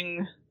to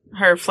bring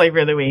her flavor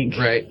of the week.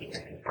 Right.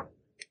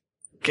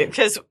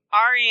 Because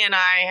Ari and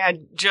I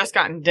had just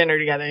gotten dinner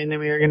together, and then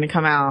we were going to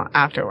come out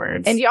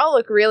afterwards. And y'all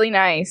look really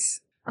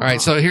nice. All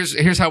right, so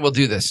here's how we'll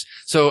do this.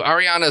 So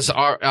Ariana's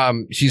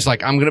she's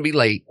like, I'm gonna be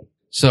late.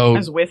 So I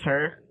was with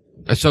her.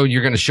 so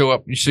you're gonna show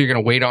up. So you're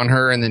gonna wait on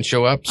her and then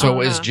show up. So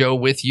is Uh-huh. Joe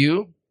with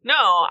you?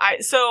 No,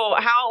 so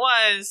how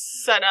it was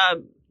set up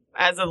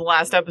as of the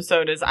last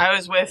episode is I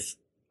was with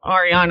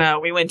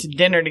Ariana. We went to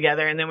dinner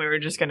together, and then we were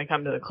just going to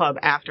come to the club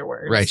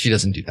afterwards. Right. She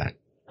doesn't do that.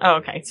 Oh,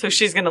 okay. So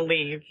she's going to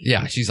leave.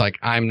 Yeah. She's like,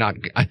 I'm not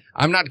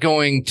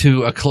going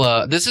to a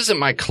club. This isn't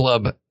my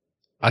club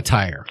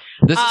attire.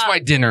 This is my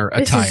dinner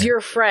This attire. is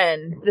your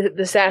friend,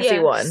 the sassy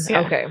Yes. one.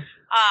 Yeah. Okay.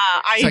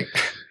 It's like,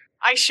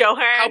 I show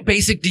her. how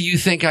basic do you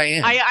think I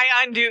am?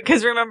 I undo,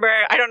 because remember,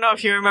 I don't know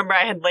if you remember,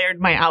 I had layered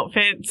my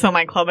outfit, so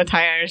my club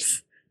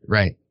attires.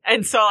 Right.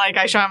 And so, like,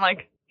 I show him,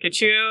 like, get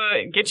you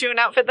an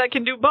outfit that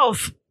can do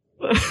both.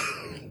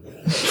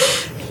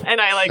 And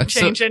I, like, That's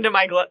change into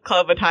my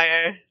club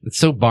attire. It's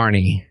so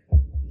Barney.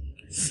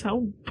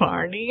 So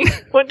Barney?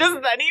 What does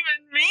that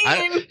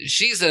even mean?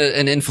 She's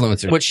an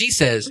influencer. What she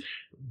says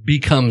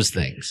becomes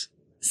things.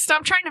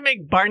 Stop trying to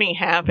make Barney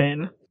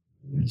happen.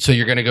 So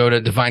you're going to go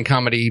to Divine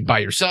Comedy by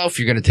yourself.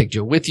 You're going to take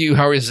Joe with you.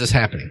 How is this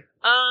happening?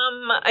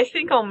 I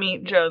think I'll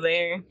meet Joe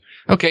there.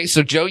 Okay,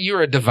 so Joe,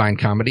 you're a Divine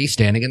Comedy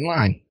standing in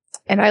line.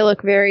 And I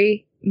look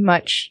very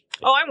much.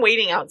 Oh, I'm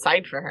waiting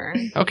outside for her.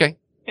 Okay.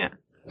 Yeah.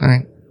 All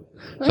right.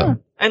 So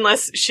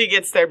Unless she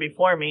gets there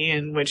before me,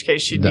 in which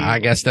case she'd be... I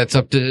guess that's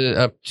up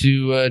to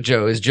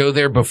Joe. Is Joe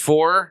there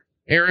before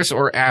Eris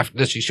or after?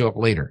 Does she show up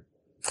later?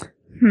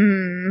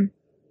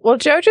 Well,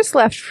 Joe just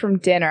left from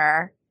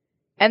dinner,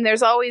 and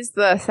there's always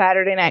the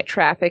Saturday night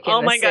traffic in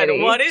Oh the my city.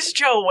 god, what is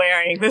Joe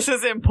wearing? This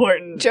is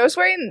important. Joe's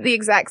wearing the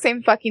exact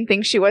same fucking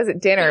thing she was at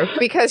dinner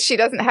because she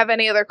doesn't have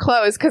any other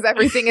clothes because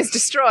everything is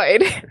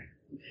destroyed.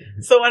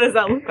 So what does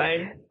that look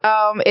like?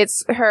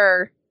 It's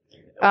her,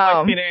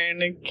 Like Peter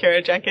in a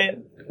Kara jacket?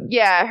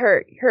 yeah,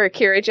 her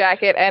Akira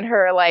jacket and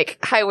her like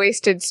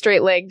high-waisted,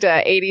 straight-legged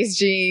 80s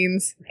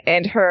jeans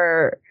and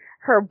her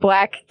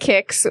black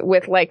kicks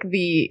with like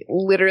the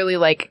literally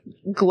like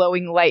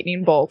glowing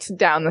lightning bolts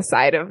down the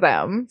side of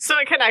them. So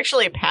it can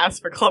actually pass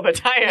for club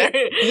attire.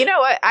 You know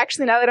what?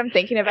 Actually, now that I'm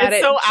thinking about It's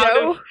it, so out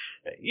Joe, of...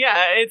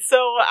 Yeah, it's so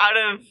out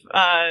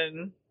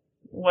of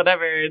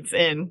whatever it's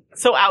in.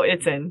 So out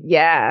it's in.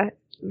 yeah,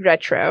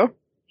 retro.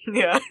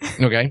 Yeah.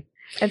 Okay.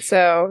 And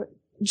so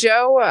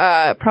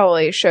Joe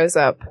probably shows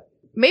up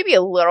maybe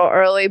a little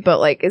early, but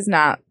like is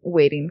not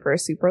waiting for a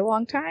super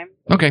long time.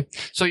 Okay.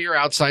 So you're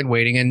outside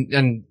waiting,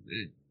 and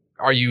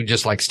are you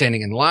just like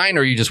standing in line,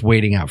 or are you just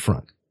waiting out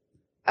front?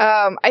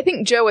 I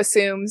think Joe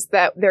assumes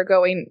that they're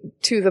going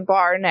to the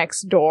bar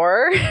next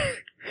door.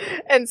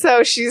 And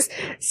so she's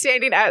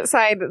standing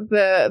outside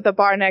the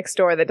bar next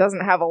door that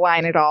doesn't have a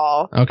line at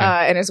all, Okay.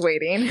 and is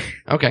waiting.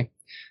 Okay.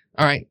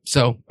 All right.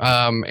 So,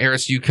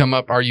 Eris, you come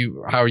up. How are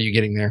you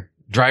getting there?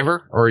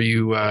 driver, or are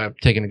you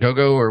taking a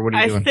go-go, or what are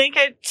you I doing? think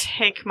I'd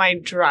take my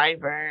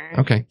driver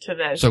Okay. to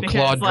this. So because,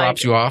 Claude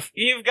drops you off.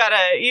 You've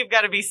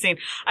gotta be seen.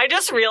 I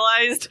just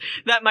realized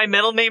that my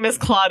middle name is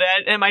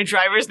Claudette and my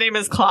driver's name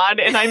is Claude,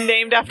 and I'm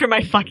named after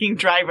my fucking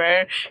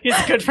driver. He's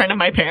a good friend of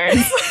my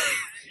parents.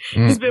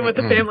 He's been with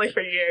the family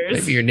for years.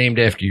 Maybe you're named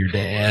after your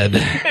dad.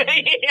 Damn.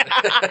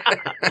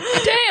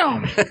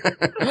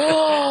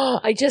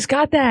 I just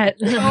got that.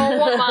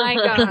 Oh my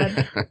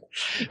god.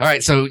 All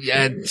right, so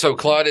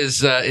Claude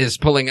is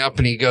pulling up,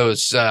 and he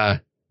goes,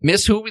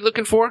 "Miss, who are we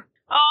looking for?"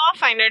 Oh, I'll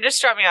find her. Just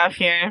drop me off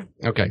here.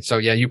 Okay, so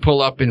yeah, you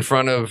pull up in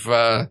front of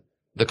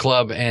the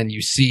club, and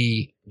you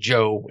see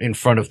Joe in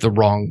front of the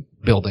wrong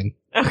building.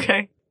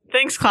 Okay.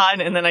 Thanks,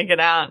 Claude. And then I get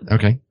out.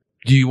 Okay.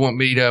 Do you want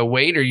me to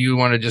wait, or you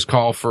want to just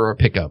call for a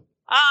pickup?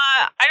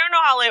 I don't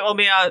know how late we'll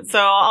be out, so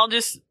I'll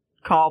just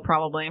call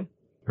probably.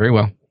 Very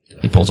well.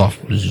 He pulls off.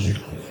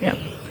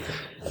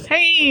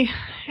 Hey,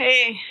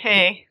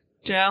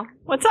 Joe.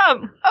 What's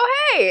up? Oh,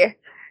 hey!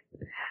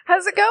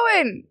 How's it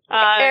going,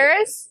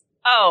 Eris?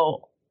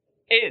 Oh,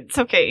 it's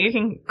okay. You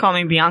can call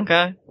me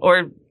Bianca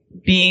or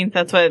B.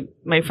 That's what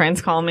my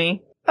friends call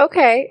me.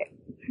 Okay.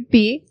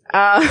 B.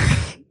 Well,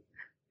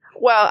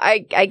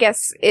 I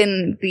guess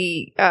in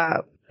the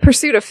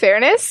pursuit of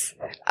fairness,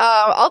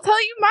 I'll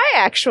tell you my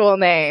actual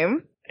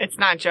name. It's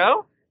not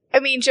Joe? I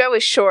mean, Joe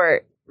is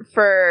short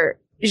for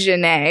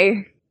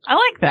Janae. I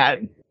like that.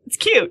 It's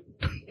cute.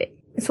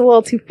 It's a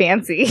little too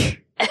fancy.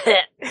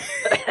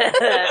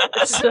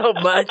 So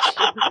much.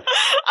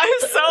 I'm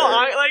so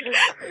like,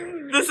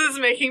 this is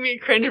making me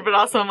cringe, but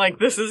also I'm like,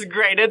 this is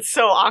great. It's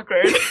so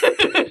awkward.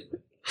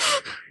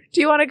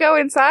 Do you want to go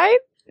inside?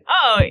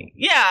 Oh,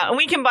 yeah. And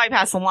we can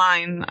bypass the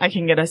line. I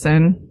can get us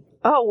in.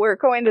 Oh, we're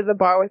going to the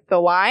bar with the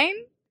wine?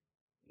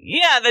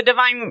 Yeah, the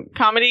Divine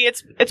Comedy.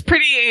 It's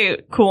pretty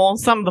cool.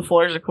 Some of the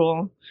floors are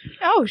cool.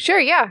 Oh, sure,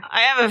 yeah.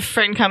 I have a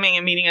friend coming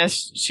and meeting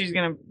us. She's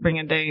gonna bring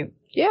a date.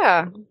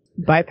 Yeah.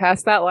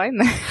 Bypass that line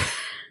then.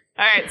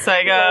 All right, so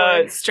I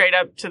go straight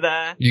up to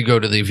the You go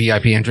to the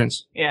VIP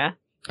entrance. yeah.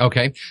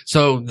 Okay.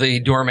 So the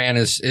doorman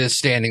is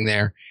standing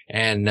there,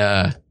 and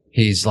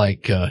he's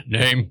like,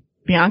 "Name."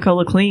 Bianca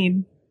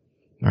Leclean.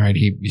 All right.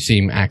 You see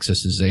him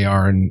access his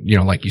AR, and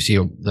like you see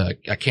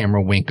a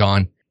camera wink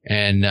on,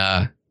 and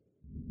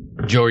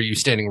Joe, are you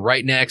standing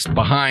right next,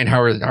 behind?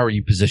 How are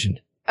you positioned?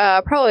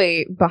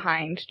 Probably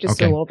behind, just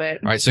Okay. a little bit.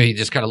 All right. So he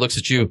just kind of looks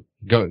at you.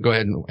 Go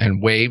ahead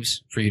and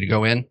waves for you to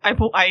go in.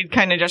 I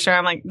kind of gesture.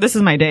 I'm like, this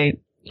is my date.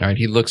 All right.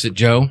 He looks at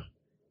Joe,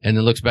 and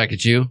then looks back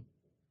at you.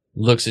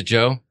 Looks at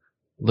Joe.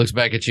 Looks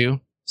back at you.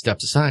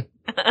 Steps aside.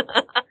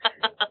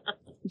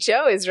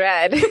 Joe is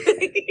red.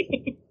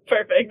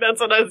 Perfect. That's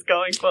what I was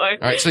going for. All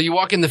right, so you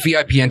walk in the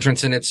VIP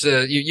entrance, and it's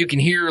you can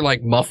hear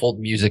like muffled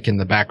music in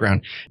the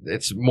background.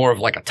 It's more of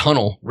like a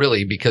tunnel,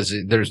 really, because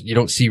you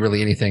don't see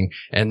really anything.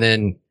 And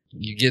then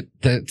you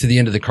get to the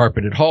end of the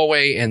carpeted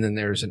hallway, and then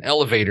there's an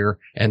elevator,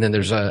 and then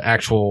there's a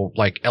actual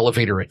like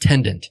elevator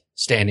attendant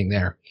standing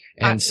there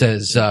and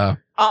says,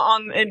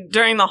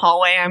 during the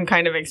hallway, I'm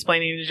kind of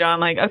explaining to Joe. I'm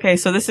like, okay,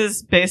 so this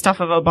is based off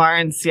of a bar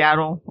in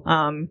Seattle.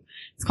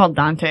 It's called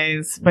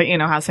Dante's, but you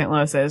know how St.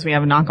 Louis is. We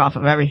have a knockoff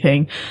of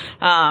everything.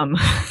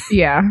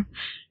 Yeah.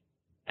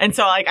 And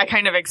so like I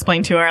kind of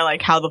explained to her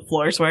like how the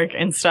floors work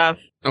and stuff.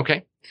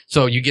 okay.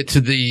 So you get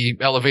to the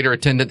elevator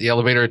attendant. The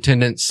elevator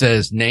attendant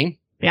says, "Name."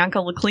 Bianca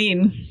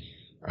Leclean.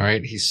 All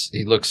right.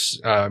 He looks,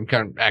 kind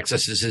of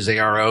accesses his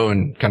ARO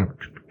and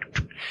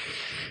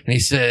and he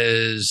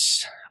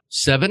says,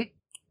 7.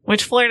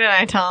 Which floor did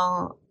I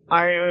tell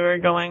Ari we were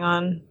going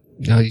on?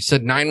 No, you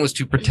said 9 was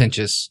too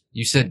pretentious.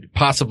 You said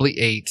possibly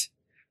 8,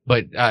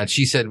 but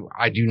she said,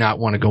 "I do not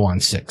want to go on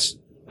 6.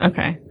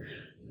 Okay.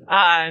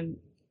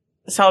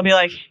 So I'll be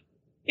like,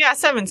 yeah,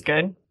 7's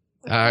good.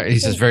 He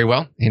says, "Very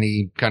well," and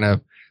he kind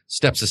of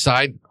steps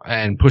aside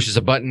and pushes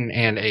a button,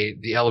 and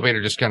the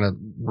elevator just kind of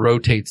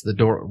rotates. The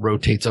door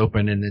rotates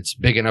open, and it's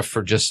big enough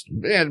for just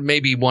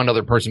maybe one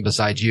other person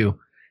besides you,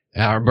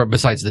 or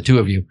besides the two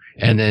of you.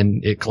 And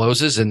then it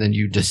closes, and then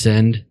you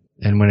descend.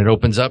 And when it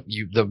opens up,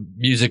 the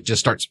music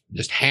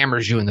just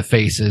hammers you in the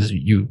face as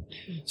you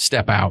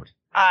step out.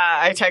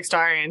 I text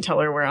Ari and tell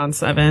her we're on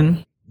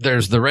 7.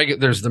 There's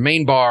the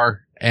main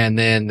bar, and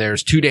then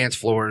there's 2 dance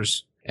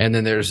floors, and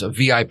then there's a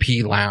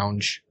VIP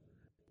lounge.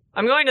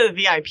 I'm going to the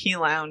VIP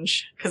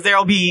lounge because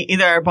there'll be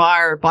either a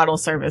bar or bottle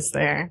service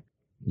there.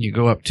 You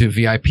go up to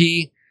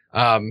VIP.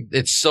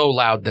 It's so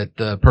loud that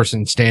the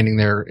person standing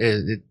there,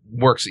 it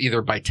works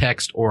either by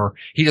text or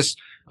he just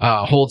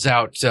holds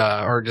out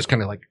or just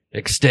kind of like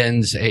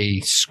extends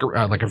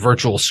like a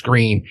virtual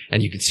screen,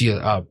 and you can see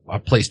a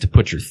place to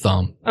put your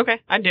thumb. Okay,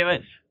 I'd do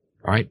it.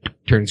 All right,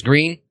 turns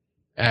green,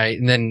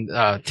 and then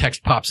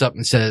text pops up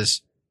and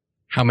says,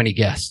 "How many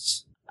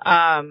guests?"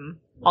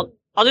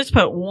 I'll just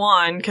put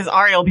 1 because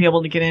Ari will be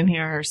able to get in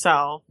here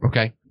herself,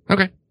 Okay.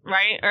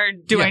 right? Or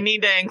do Yeah. I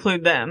need to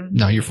include them?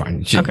 No, you're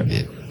fine.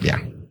 Okay.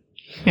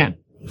 Yeah.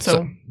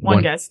 So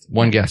one guest.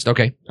 One guest.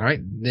 Okay. All right.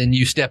 Then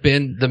you step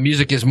in. The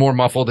music is more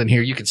muffled in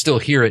here. You can still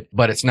hear it,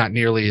 but it's not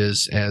nearly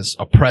as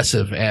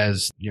oppressive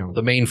as,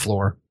 the main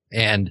floor.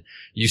 And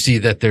you see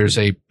that there's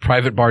a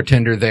private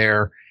bartender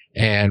there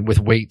and with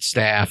wait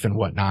staff and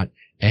whatnot.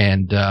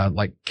 And,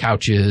 like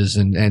couches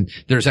and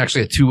there's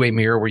actually a two-way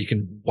mirror where you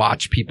can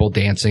watch people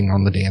dancing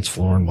on the dance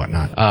floor and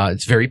whatnot.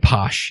 It's very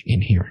posh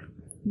in here.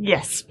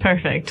 Yes,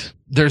 perfect.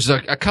 There's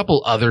a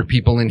couple other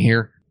people in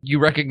here. You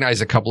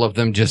recognize a couple of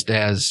them just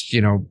as,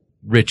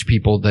 rich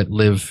people that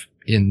live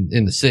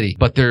in the city.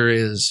 But there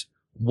is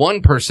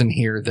one person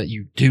here that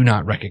you do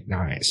not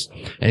recognize.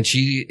 And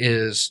she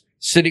is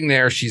sitting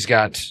there. She's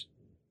got,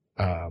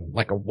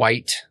 like a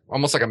white,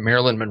 almost like a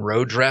Marilyn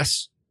Monroe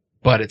dress,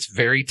 but it's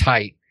very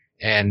tight.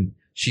 And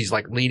she's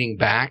like leaning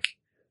back,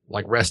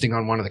 like resting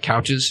on one of the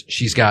couches.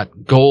 She's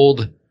got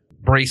gold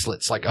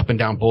bracelets like up and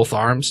down both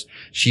arms.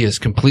 She is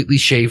completely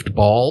shaved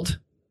bald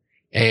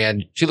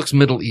and she looks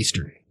Middle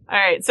Eastern. All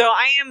right, so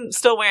I am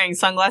still wearing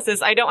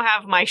sunglasses. I don't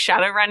have my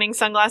shadow running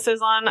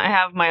sunglasses on. I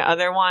have my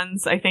other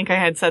ones. I think I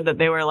had said that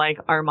they were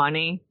like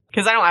Armani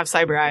because I don't have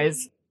cyber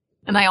eyes.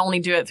 And I only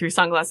do it through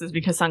sunglasses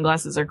because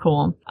sunglasses are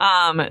cool.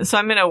 So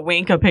I'm going to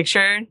wink a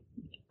picture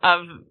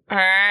of her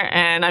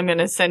and I'm going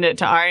to send it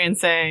to Ari and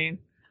say,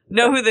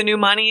 know who the new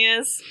money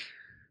is?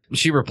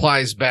 She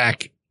replies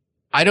back,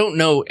 I don't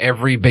know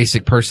every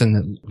basic person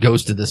that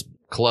goes to this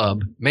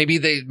club.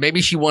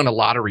 Maybe she won a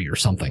lottery or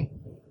something.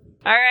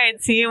 All right,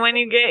 see you when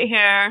you get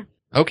here.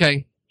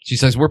 Okay. She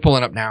says, we're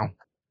pulling up now.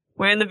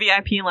 We're in the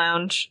VIP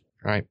lounge.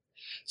 All right.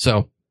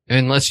 So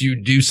unless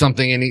you do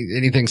something,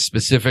 anything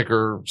specific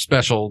or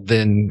special,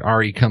 then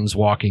Ari comes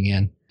walking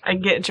in. I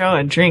get Joe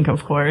a drink,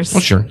 of course. Oh,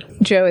 sure.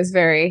 Joe is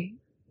very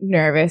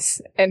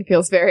nervous and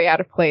feels very out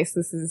of place.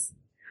 This is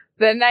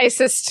the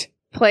nicest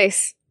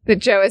place that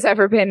Joe has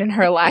ever been in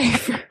her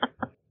life.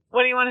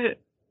 What do you want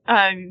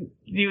to,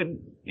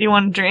 you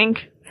want a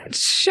drink?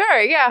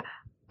 Sure, yeah.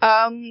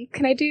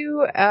 Can I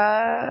do,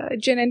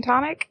 gin and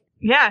tonic?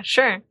 Yeah,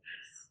 sure.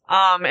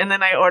 And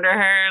then I order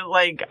her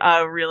like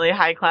a really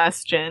high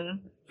class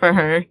gin for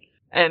her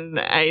and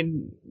I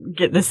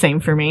get the same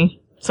for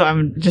me. So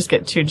I'm just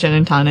get 2 gin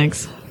and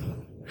tonics.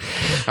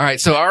 All right.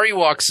 So Ari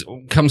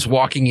comes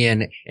walking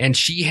in and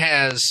she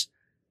has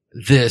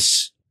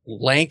this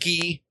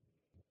lanky,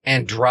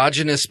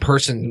 androgynous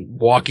person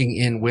walking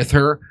in with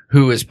her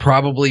who is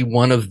probably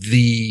one of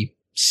the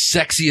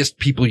sexiest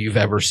people you've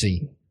ever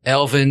seen.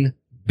 Elven,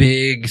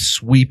 big,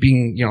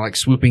 sweeping, like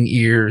swooping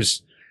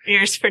ears.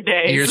 Ears for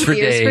days. Ears for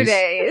Ears days. for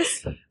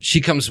days.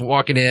 She comes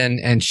walking in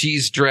and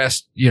she's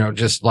dressed,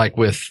 just like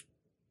with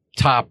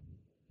top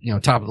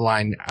of the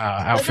line,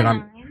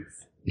 outfit.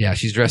 Yeah,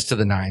 she's dressed to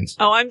the nines.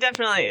 Oh, I'm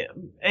definitely,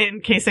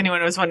 in case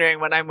anyone was wondering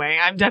what I'm wearing,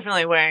 I'm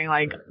definitely wearing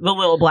like the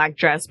little black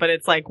dress, but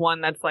it's like one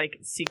that's like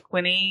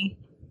sequiny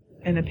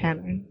in a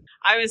pattern.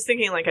 I was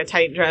thinking like a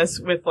tight dress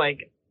with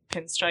like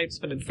pinstripes,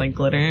 but it's like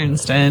glitter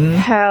instead.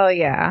 Hell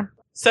yeah.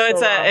 So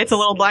it's a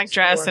little black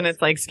dress and it's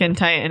like skin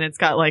tight and it's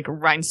got like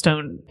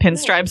rhinestone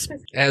pinstripes.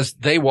 As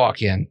they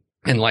walk in,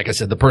 and like I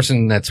said, the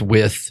person that's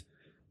with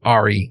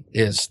Ari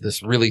is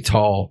this really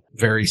tall,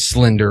 very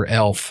slender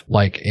elf,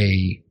 like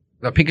a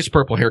pinkish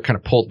purple hair kind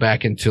of pulled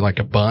back into like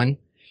a bun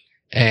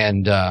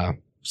and,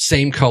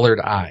 same colored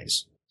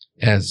eyes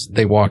as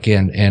they walk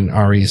in. And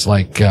Ari's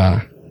like,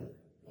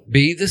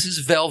 B, this is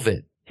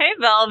Velvet. Hey,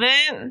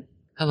 Velvet.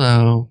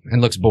 Hello.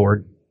 And looks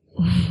bored.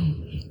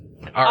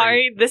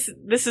 Ari, this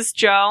is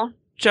Joe.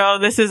 Joe,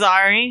 this is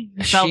Ari.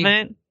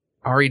 Velvet.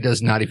 Ari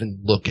does not even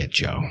look at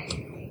Joe.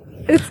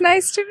 It's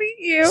nice to meet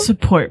you.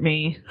 Support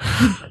me.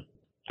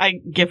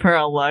 I give her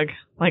a look.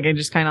 Like, I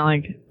just kind of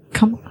like,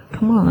 come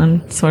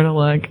on, sort of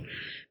look.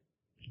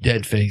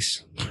 Dead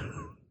face.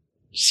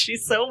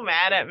 She's so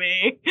mad at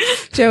me.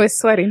 Joe is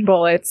sweating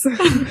bullets.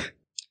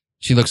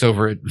 She looks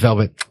over at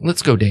Velvet.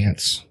 Let's go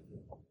dance.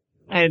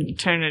 I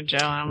turn to Joe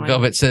and I'm like,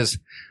 Velvet says,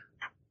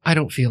 I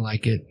don't feel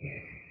like it.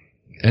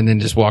 And then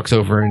just walks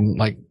over and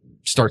like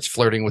starts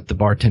flirting with the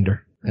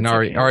bartender. And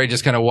Ari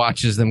just kind of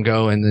watches them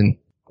go and then,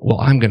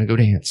 well, I'm going to go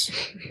dance.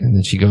 And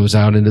then she goes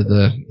out into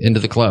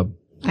the club.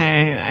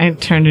 I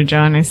turn to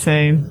Joe and I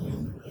say,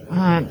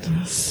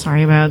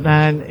 sorry about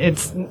that.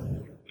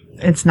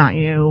 It's not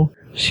you.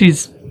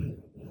 She's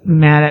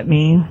mad at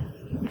me,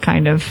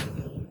 kind of.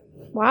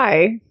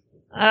 Why?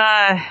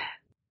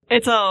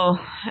 It's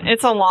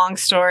a long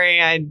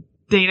story. I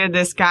dated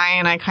this guy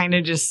and I kind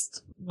of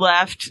just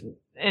left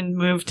and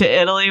moved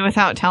to Italy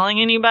without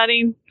telling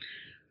anybody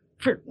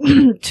for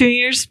 2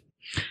 years.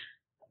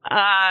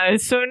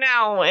 So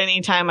now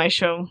anytime I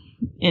show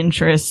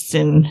interest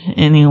in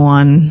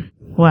anyone,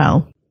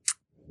 well,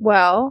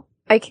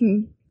 I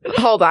can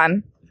hold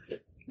on.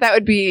 That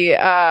would be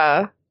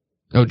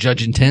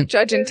Judge Intent?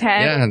 Judge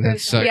Intent. Yeah,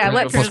 that's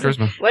charisma plus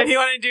charisma. if you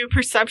want to do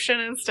perception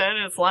instead,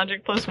 it's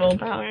logic plus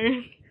willpower.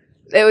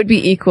 It would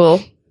be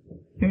equal.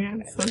 Yeah,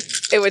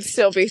 so. It would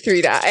still be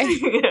 3 die.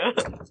 Yeah.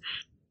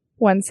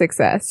 1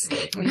 success.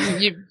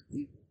 You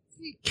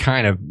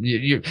kind of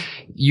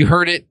you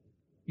heard it.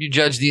 You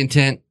judge the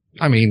intent.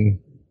 I mean,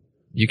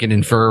 you can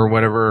infer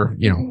whatever,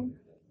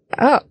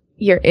 Oh,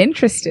 you're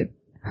interested.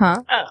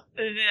 Huh?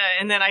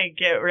 And then I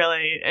get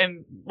really,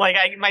 and like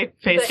my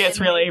face gets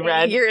really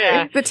red.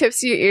 The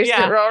tips of your ears Yeah.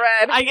 get real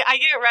red. I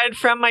get red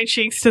from my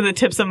cheeks to the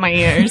tips of my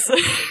ears.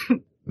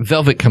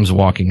 Velvet comes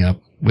walking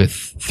up with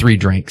 3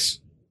 drinks,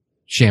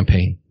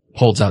 champagne,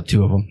 holds out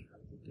 2 of them.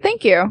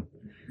 Thank you.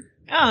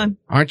 Oh,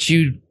 Aren't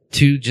you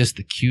 2 just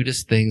the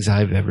cutest things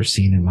I've ever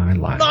seen in my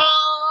life?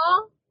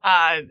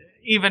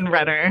 even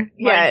redder.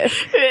 Yeah. Like,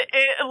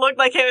 it looked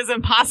like it was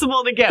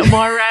impossible to get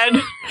more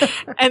red,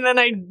 and then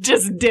I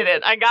just did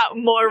it. I got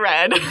more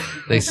red.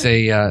 They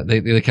say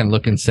they kind of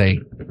look and say,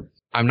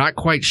 "I'm not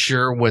quite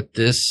sure what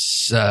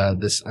this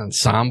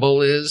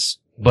ensemble is,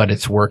 but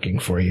it's working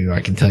for you.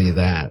 I can tell you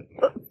that."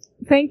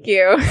 Thank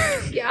you.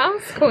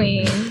 Yes,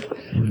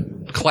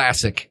 queen.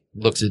 Classic.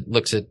 Looks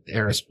at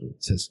Eris.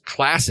 Says,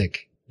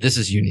 "Classic. This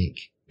is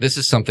unique. This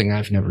is something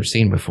I've never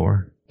seen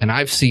before, and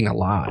I've seen a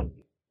lot.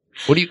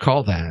 What do you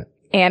call that?"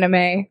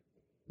 Anime.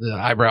 The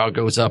eyebrow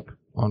goes up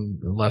on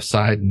the left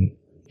side, and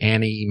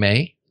Annie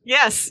May.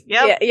 Yes.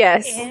 Yep. Yeah,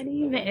 yes.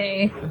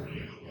 Anime.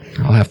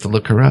 I'll have to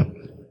look her up.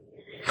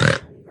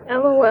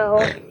 LOL.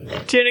 Do you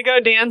want to go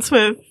dance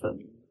with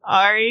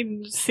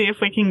Ari? See if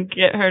we can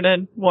get her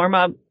to warm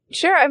up.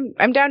 Sure,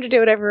 I'm down to do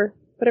whatever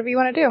you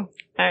want to do.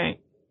 All right.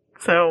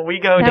 So we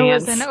go That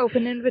dance. was an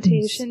open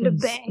invitation to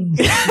bang.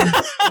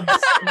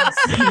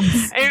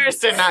 Eris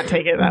did not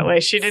take it that way.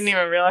 She didn't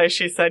even realize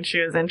she said she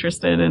was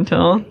interested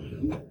until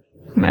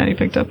Maddie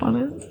picked up on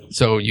it.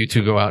 So you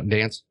 2 go out and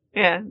dance.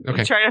 Yeah.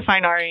 Okay. Try to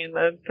find Ari in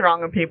the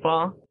throng of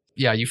people.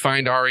 Yeah, you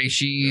find Ari.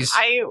 She's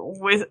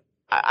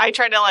I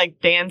tried to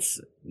like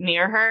dance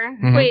near her.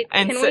 Mhm. Wait,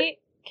 And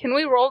can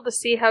we roll to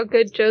see how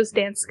good Joe's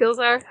dance skills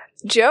are?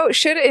 Joe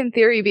should, in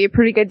theory, be a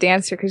pretty good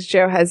dancer because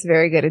Joe has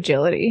very good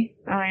agility.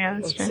 Oh yeah,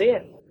 that's Let's true. see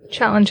it.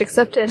 Challenge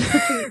accepted.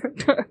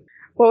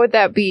 What would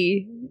that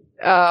be?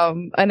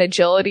 An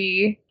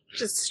agility.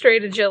 Just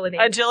straight agility.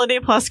 Agility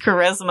plus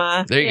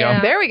charisma. there. You Yeah.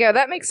 go. There we go.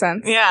 That makes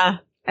sense. Yeah.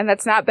 And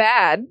that's not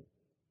bad.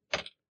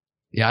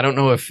 Yeah, I don't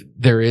know if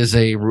there is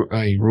a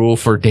rule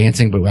for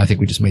dancing, but I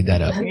think we just made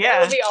that up. That Yeah.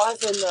 would be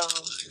awesome,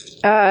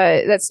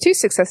 though. That's 2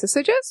 successes.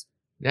 So just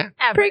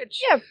Average.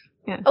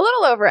 a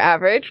little over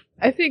average.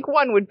 I think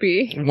 1 would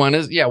be. One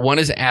is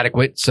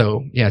adequate.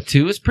 So yeah,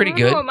 2 is pretty I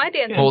don't know good. what my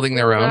dancing Holding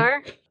their skills own.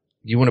 are.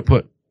 You want to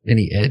put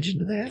any edge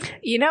into that?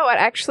 You know what?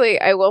 Actually,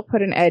 I will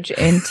put an edge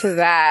into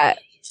that.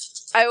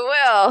 I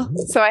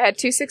will. So I had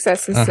 2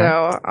 successes,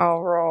 so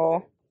I'll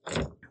roll.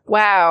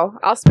 Wow.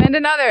 I'll spend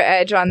another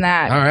edge on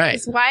that. All right.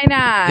 'Cause why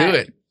not? Do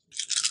it.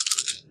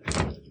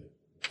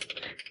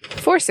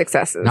 4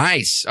 successes.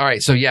 Nice. All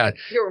right. So yeah,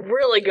 You're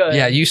really good.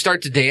 yeah, you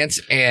start to dance,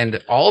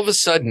 and all of a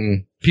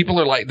sudden, people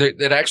are like,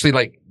 that actually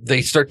like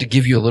they start to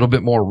give you a little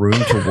bit more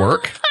room to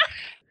work.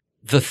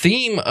 The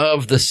theme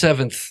of the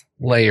 7th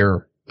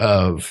layer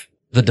of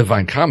the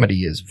Divine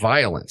Comedy is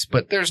violence,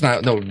 but there's no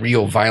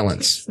real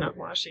violence. It's not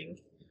washing.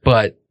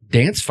 But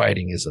dance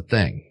fighting is a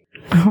thing.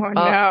 Oh,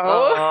 no.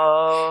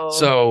 Oh.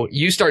 So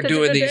you start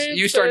doing these,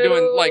 you start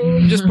doing like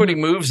just putting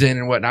moves in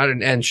and whatnot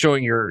and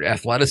showing your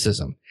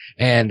athleticism,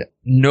 and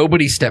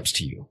nobody steps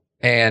to you.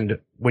 And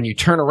when you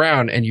turn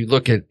around and you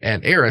look at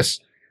Eris,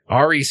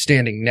 Ari's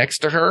standing next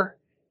to her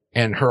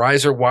and her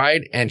eyes are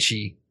wide and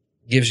she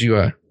gives you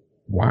a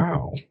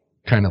wow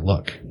kind of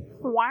look.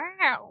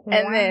 Wow.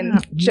 And then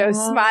Joe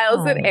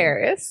smiles at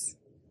Eris.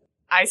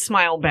 I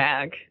smile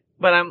back,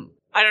 but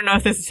I don't know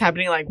if this is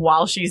happening like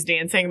while she's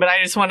dancing, but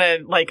I just want to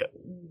like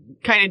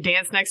kind of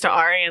dance next to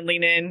Ari and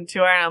lean into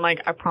her, and I'm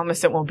like, I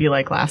promise it won't be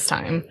like last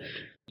time.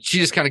 She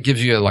just kind of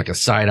gives you like a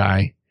side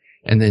eye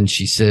and then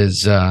she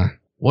says,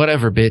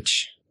 whatever,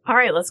 bitch. All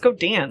right, let's go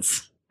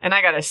dance. And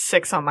I got a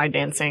 6 on my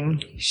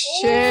dancing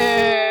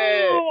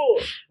Shit.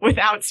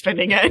 without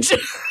spinning edge.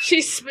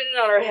 She's spinning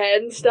on her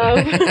head and stuff.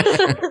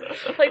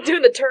 Like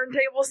doing the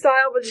turntable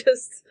style, but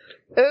just...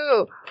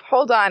 Ooh,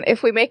 hold on.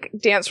 If we make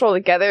dance roll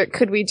together,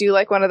 could we do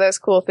like one of those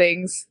cool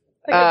things?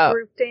 Like a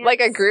group dance. Like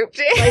a group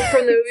dance? Like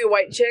from the movie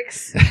White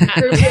Chicks.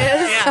 Group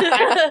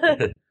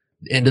dance.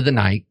 End of the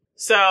night.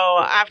 So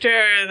after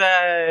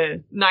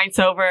the night's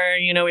over,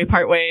 we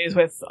part ways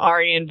with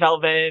Ari and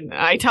Velvet.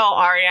 I tell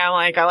Ari, I'm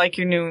like, I like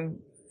your new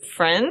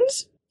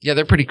friends. Yeah,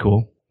 they're pretty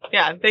cool.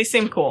 Yeah, they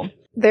seem cool.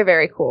 They're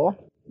very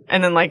cool.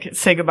 And then like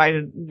say goodbye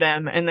to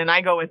them. And then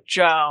I go with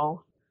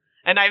Joe.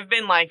 And I've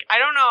been like, I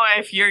don't know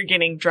if you're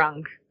getting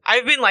drunk.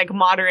 I've been like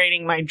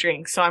moderating my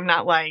drink. So I'm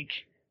not like,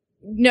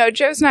 No,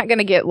 Joe's not going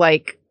to get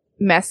like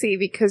messy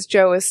because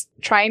Joe is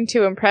trying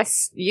to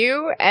impress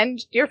you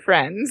and your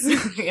friends.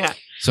 yeah.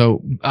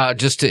 So,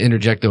 just to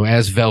interject though,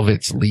 as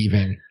Velvet's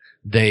leaving,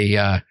 they,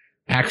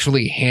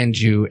 actually hand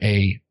you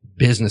a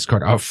business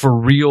card, a for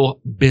real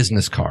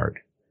business card,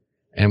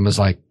 and was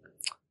like,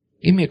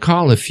 give me a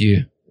call if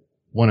you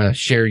want to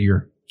share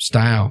your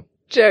style.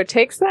 Joe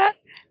takes that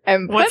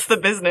and What's the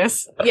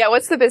business?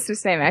 what's the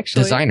business name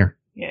actually? Designer,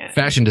 Yeah.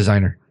 fashion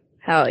designer.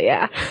 Hell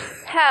yeah.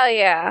 Hell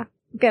yeah.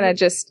 Gonna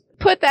just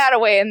put that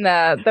away in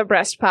the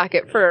breast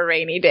pocket for a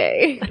rainy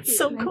day. That's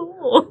so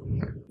cool.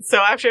 So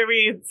after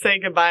we say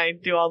goodbye,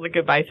 do all the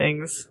goodbye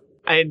things,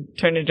 I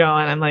turn to Joe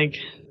and I'm like,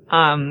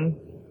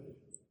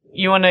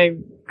 You want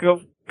to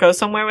go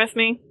somewhere with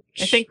me?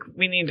 I think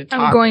we need to talk.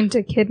 I'm going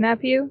to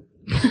kidnap you.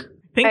 I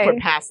think we're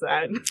past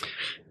that.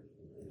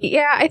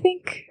 Yeah, I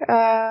think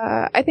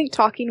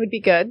talking would be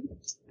good.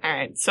 All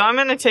right, so I'm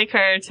going to take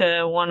her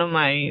to one of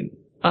my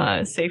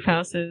safe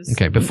houses.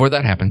 Okay, before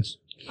that happens,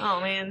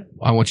 Oh, man.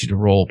 I want you to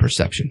roll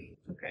perception.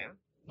 Okay.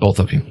 Both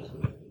of you.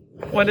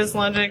 What is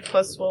logic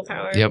plus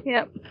willpower? Yep.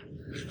 Yep.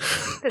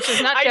 This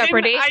is not I didn't-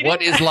 Jeopardy. I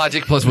What is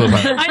logic plus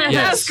willpower? I didn't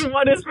Yes. ask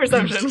what is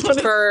perception. What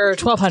is- For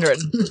 1,200.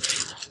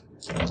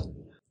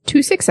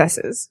 2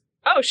 successes.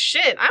 Oh,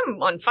 shit.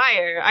 I'm on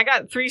fire. I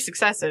got 3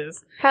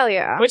 successes, Hell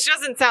yeah. which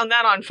doesn't sound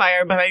that on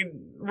fire, but I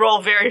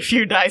roll very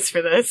few dice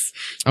for this.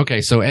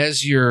 Okay, so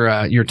as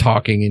you're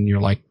talking and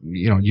you're like,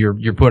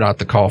 you're put out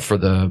the call for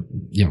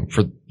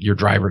for your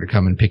driver to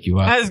come and pick you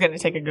up. I was going to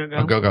take a go-go.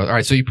 Oh, go. All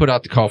right, so you put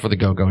out the call for the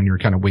go-go, and you're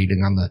kind of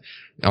waiting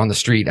on the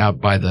street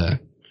out by the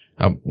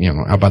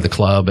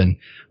club and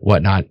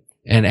whatnot.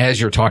 And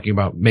as you're talking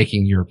about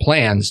making your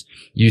plans,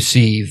 you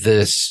see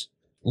this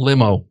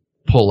limo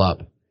pull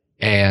up,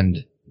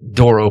 and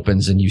door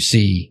opens, and you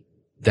see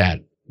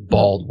that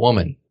bald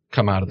woman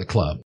come out of the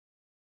club.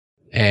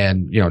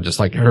 And, just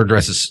like her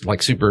dress is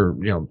like super,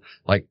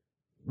 like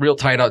real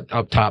tight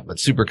up top, but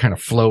super kind of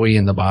flowy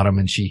in the bottom.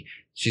 And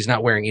she's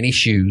not wearing any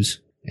shoes,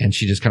 and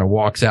she just kind of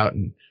walks out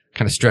and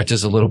kind of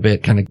stretches a little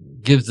bit, kind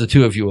of gives the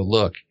two of you a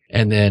look.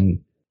 And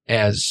then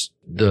as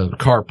the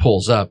car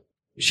pulls up,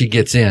 she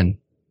gets in,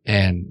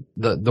 and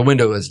the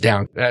window is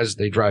down. As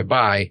they drive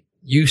by,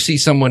 you see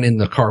someone in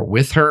the car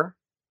with her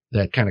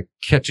that kind of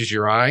catches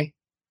your eye.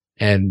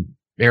 And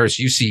Eris,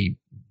 you see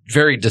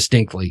very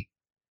distinctly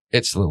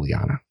it's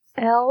Liliana.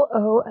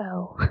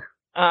 LOL.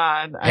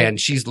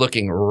 And she's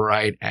looking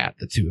right at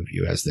the two of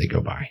you as they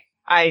go by.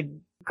 I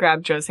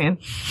grab Joe's hand.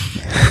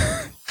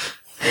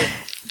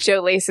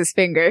 Joe laces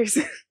fingers.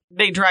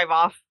 They drive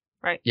off,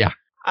 right? Yeah.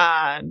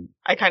 I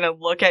kind of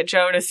look at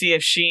Joe to see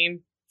if she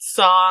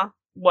saw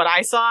what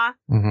I saw.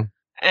 Mhm.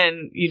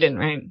 And you didn't,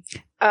 right?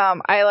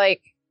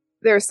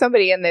 There was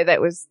somebody in there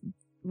that was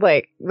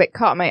like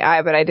caught my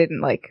eye, but I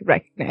didn't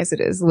recognize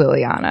it as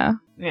Liliana.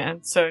 Yeah,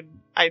 so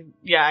I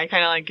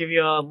kind of like give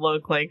you a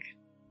look, like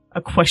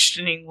a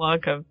questioning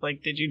look of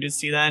like, did you just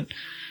see that?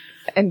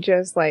 And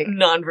just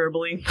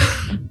Non-verbally.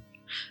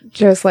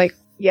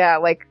 yeah,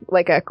 like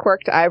a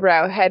quirked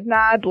eyebrow head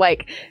nod,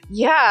 like,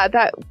 yeah,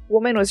 that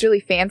woman was really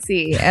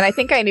fancy, and I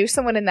think I knew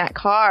someone in that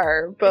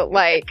car, but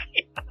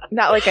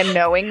not like a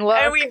knowing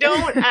look. And we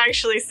don't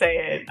actually say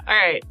it. All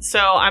right, so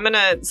I'm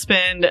gonna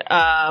spend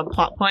a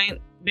plot point.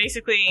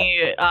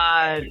 Basically,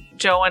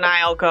 Joe and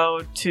I'll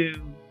go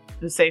to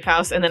the safe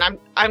house, and then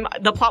I'm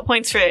the plot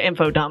points for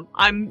info dump.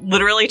 I'm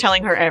literally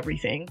telling her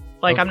everything.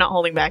 Like, Okay. I'm not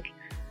holding back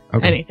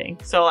Okay. anything.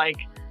 So I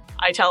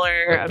tell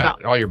her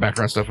about all your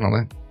background stuff and all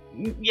that.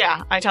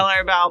 Yeah, I tell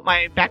her about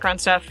my background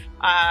stuff.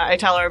 I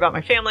tell her about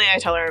my family. I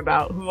tell her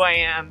about who I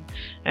am,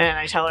 and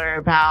I tell her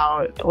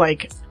about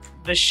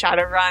the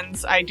shadow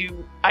runs I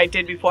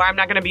did before. I'm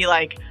not gonna be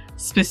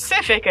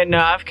specific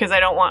enough because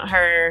I don't want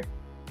her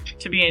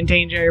to be in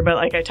danger. But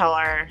I tell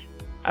her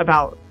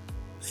about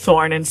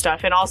Thorn and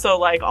stuff, and also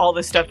all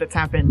the stuff that's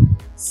happened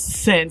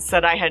since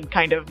that I had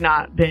kind of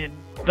not been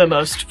the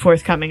most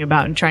forthcoming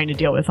about and trying to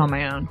deal with on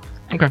my own.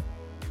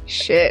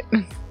 Shit.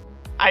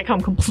 I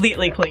come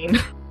completely clean.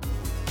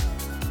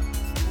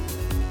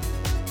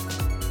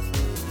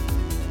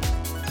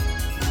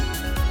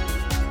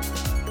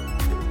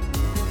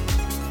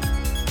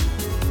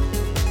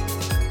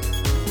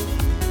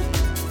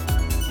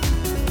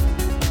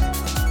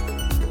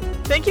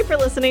 Thank you for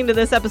listening to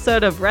this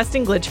episode of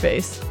Resting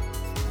Glitchface.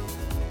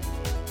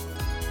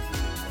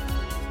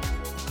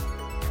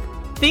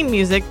 Theme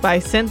music by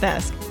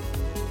Synthesk.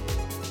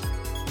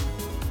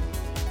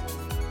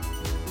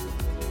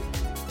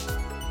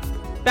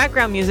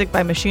 Background music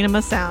by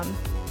Machinima Sound.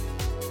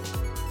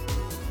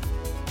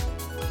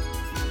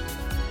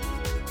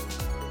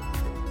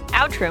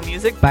 Outro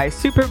music by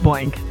Super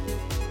Boink.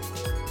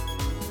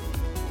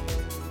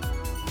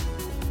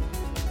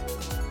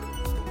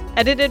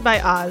 Edited by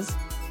Oz.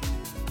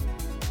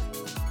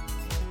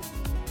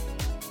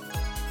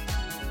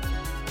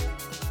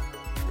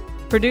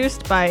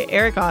 Produced by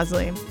Eric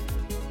Osley.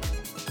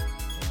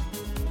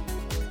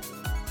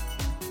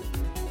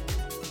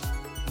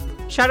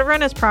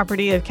 Shadowrun is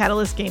property of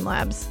Catalyst Game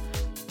Labs.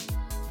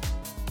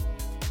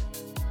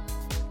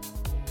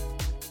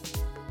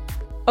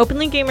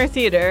 Openly Gamer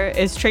Theater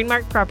is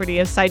trademark property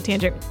of Side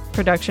Tangent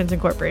Productions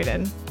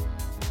Incorporated.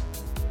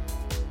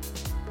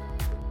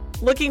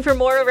 Looking for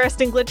more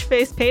Resting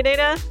Glitchface pay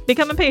data?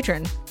 Become a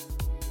patron.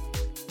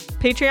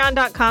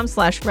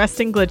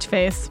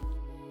 Patreon.com/restingglitchface.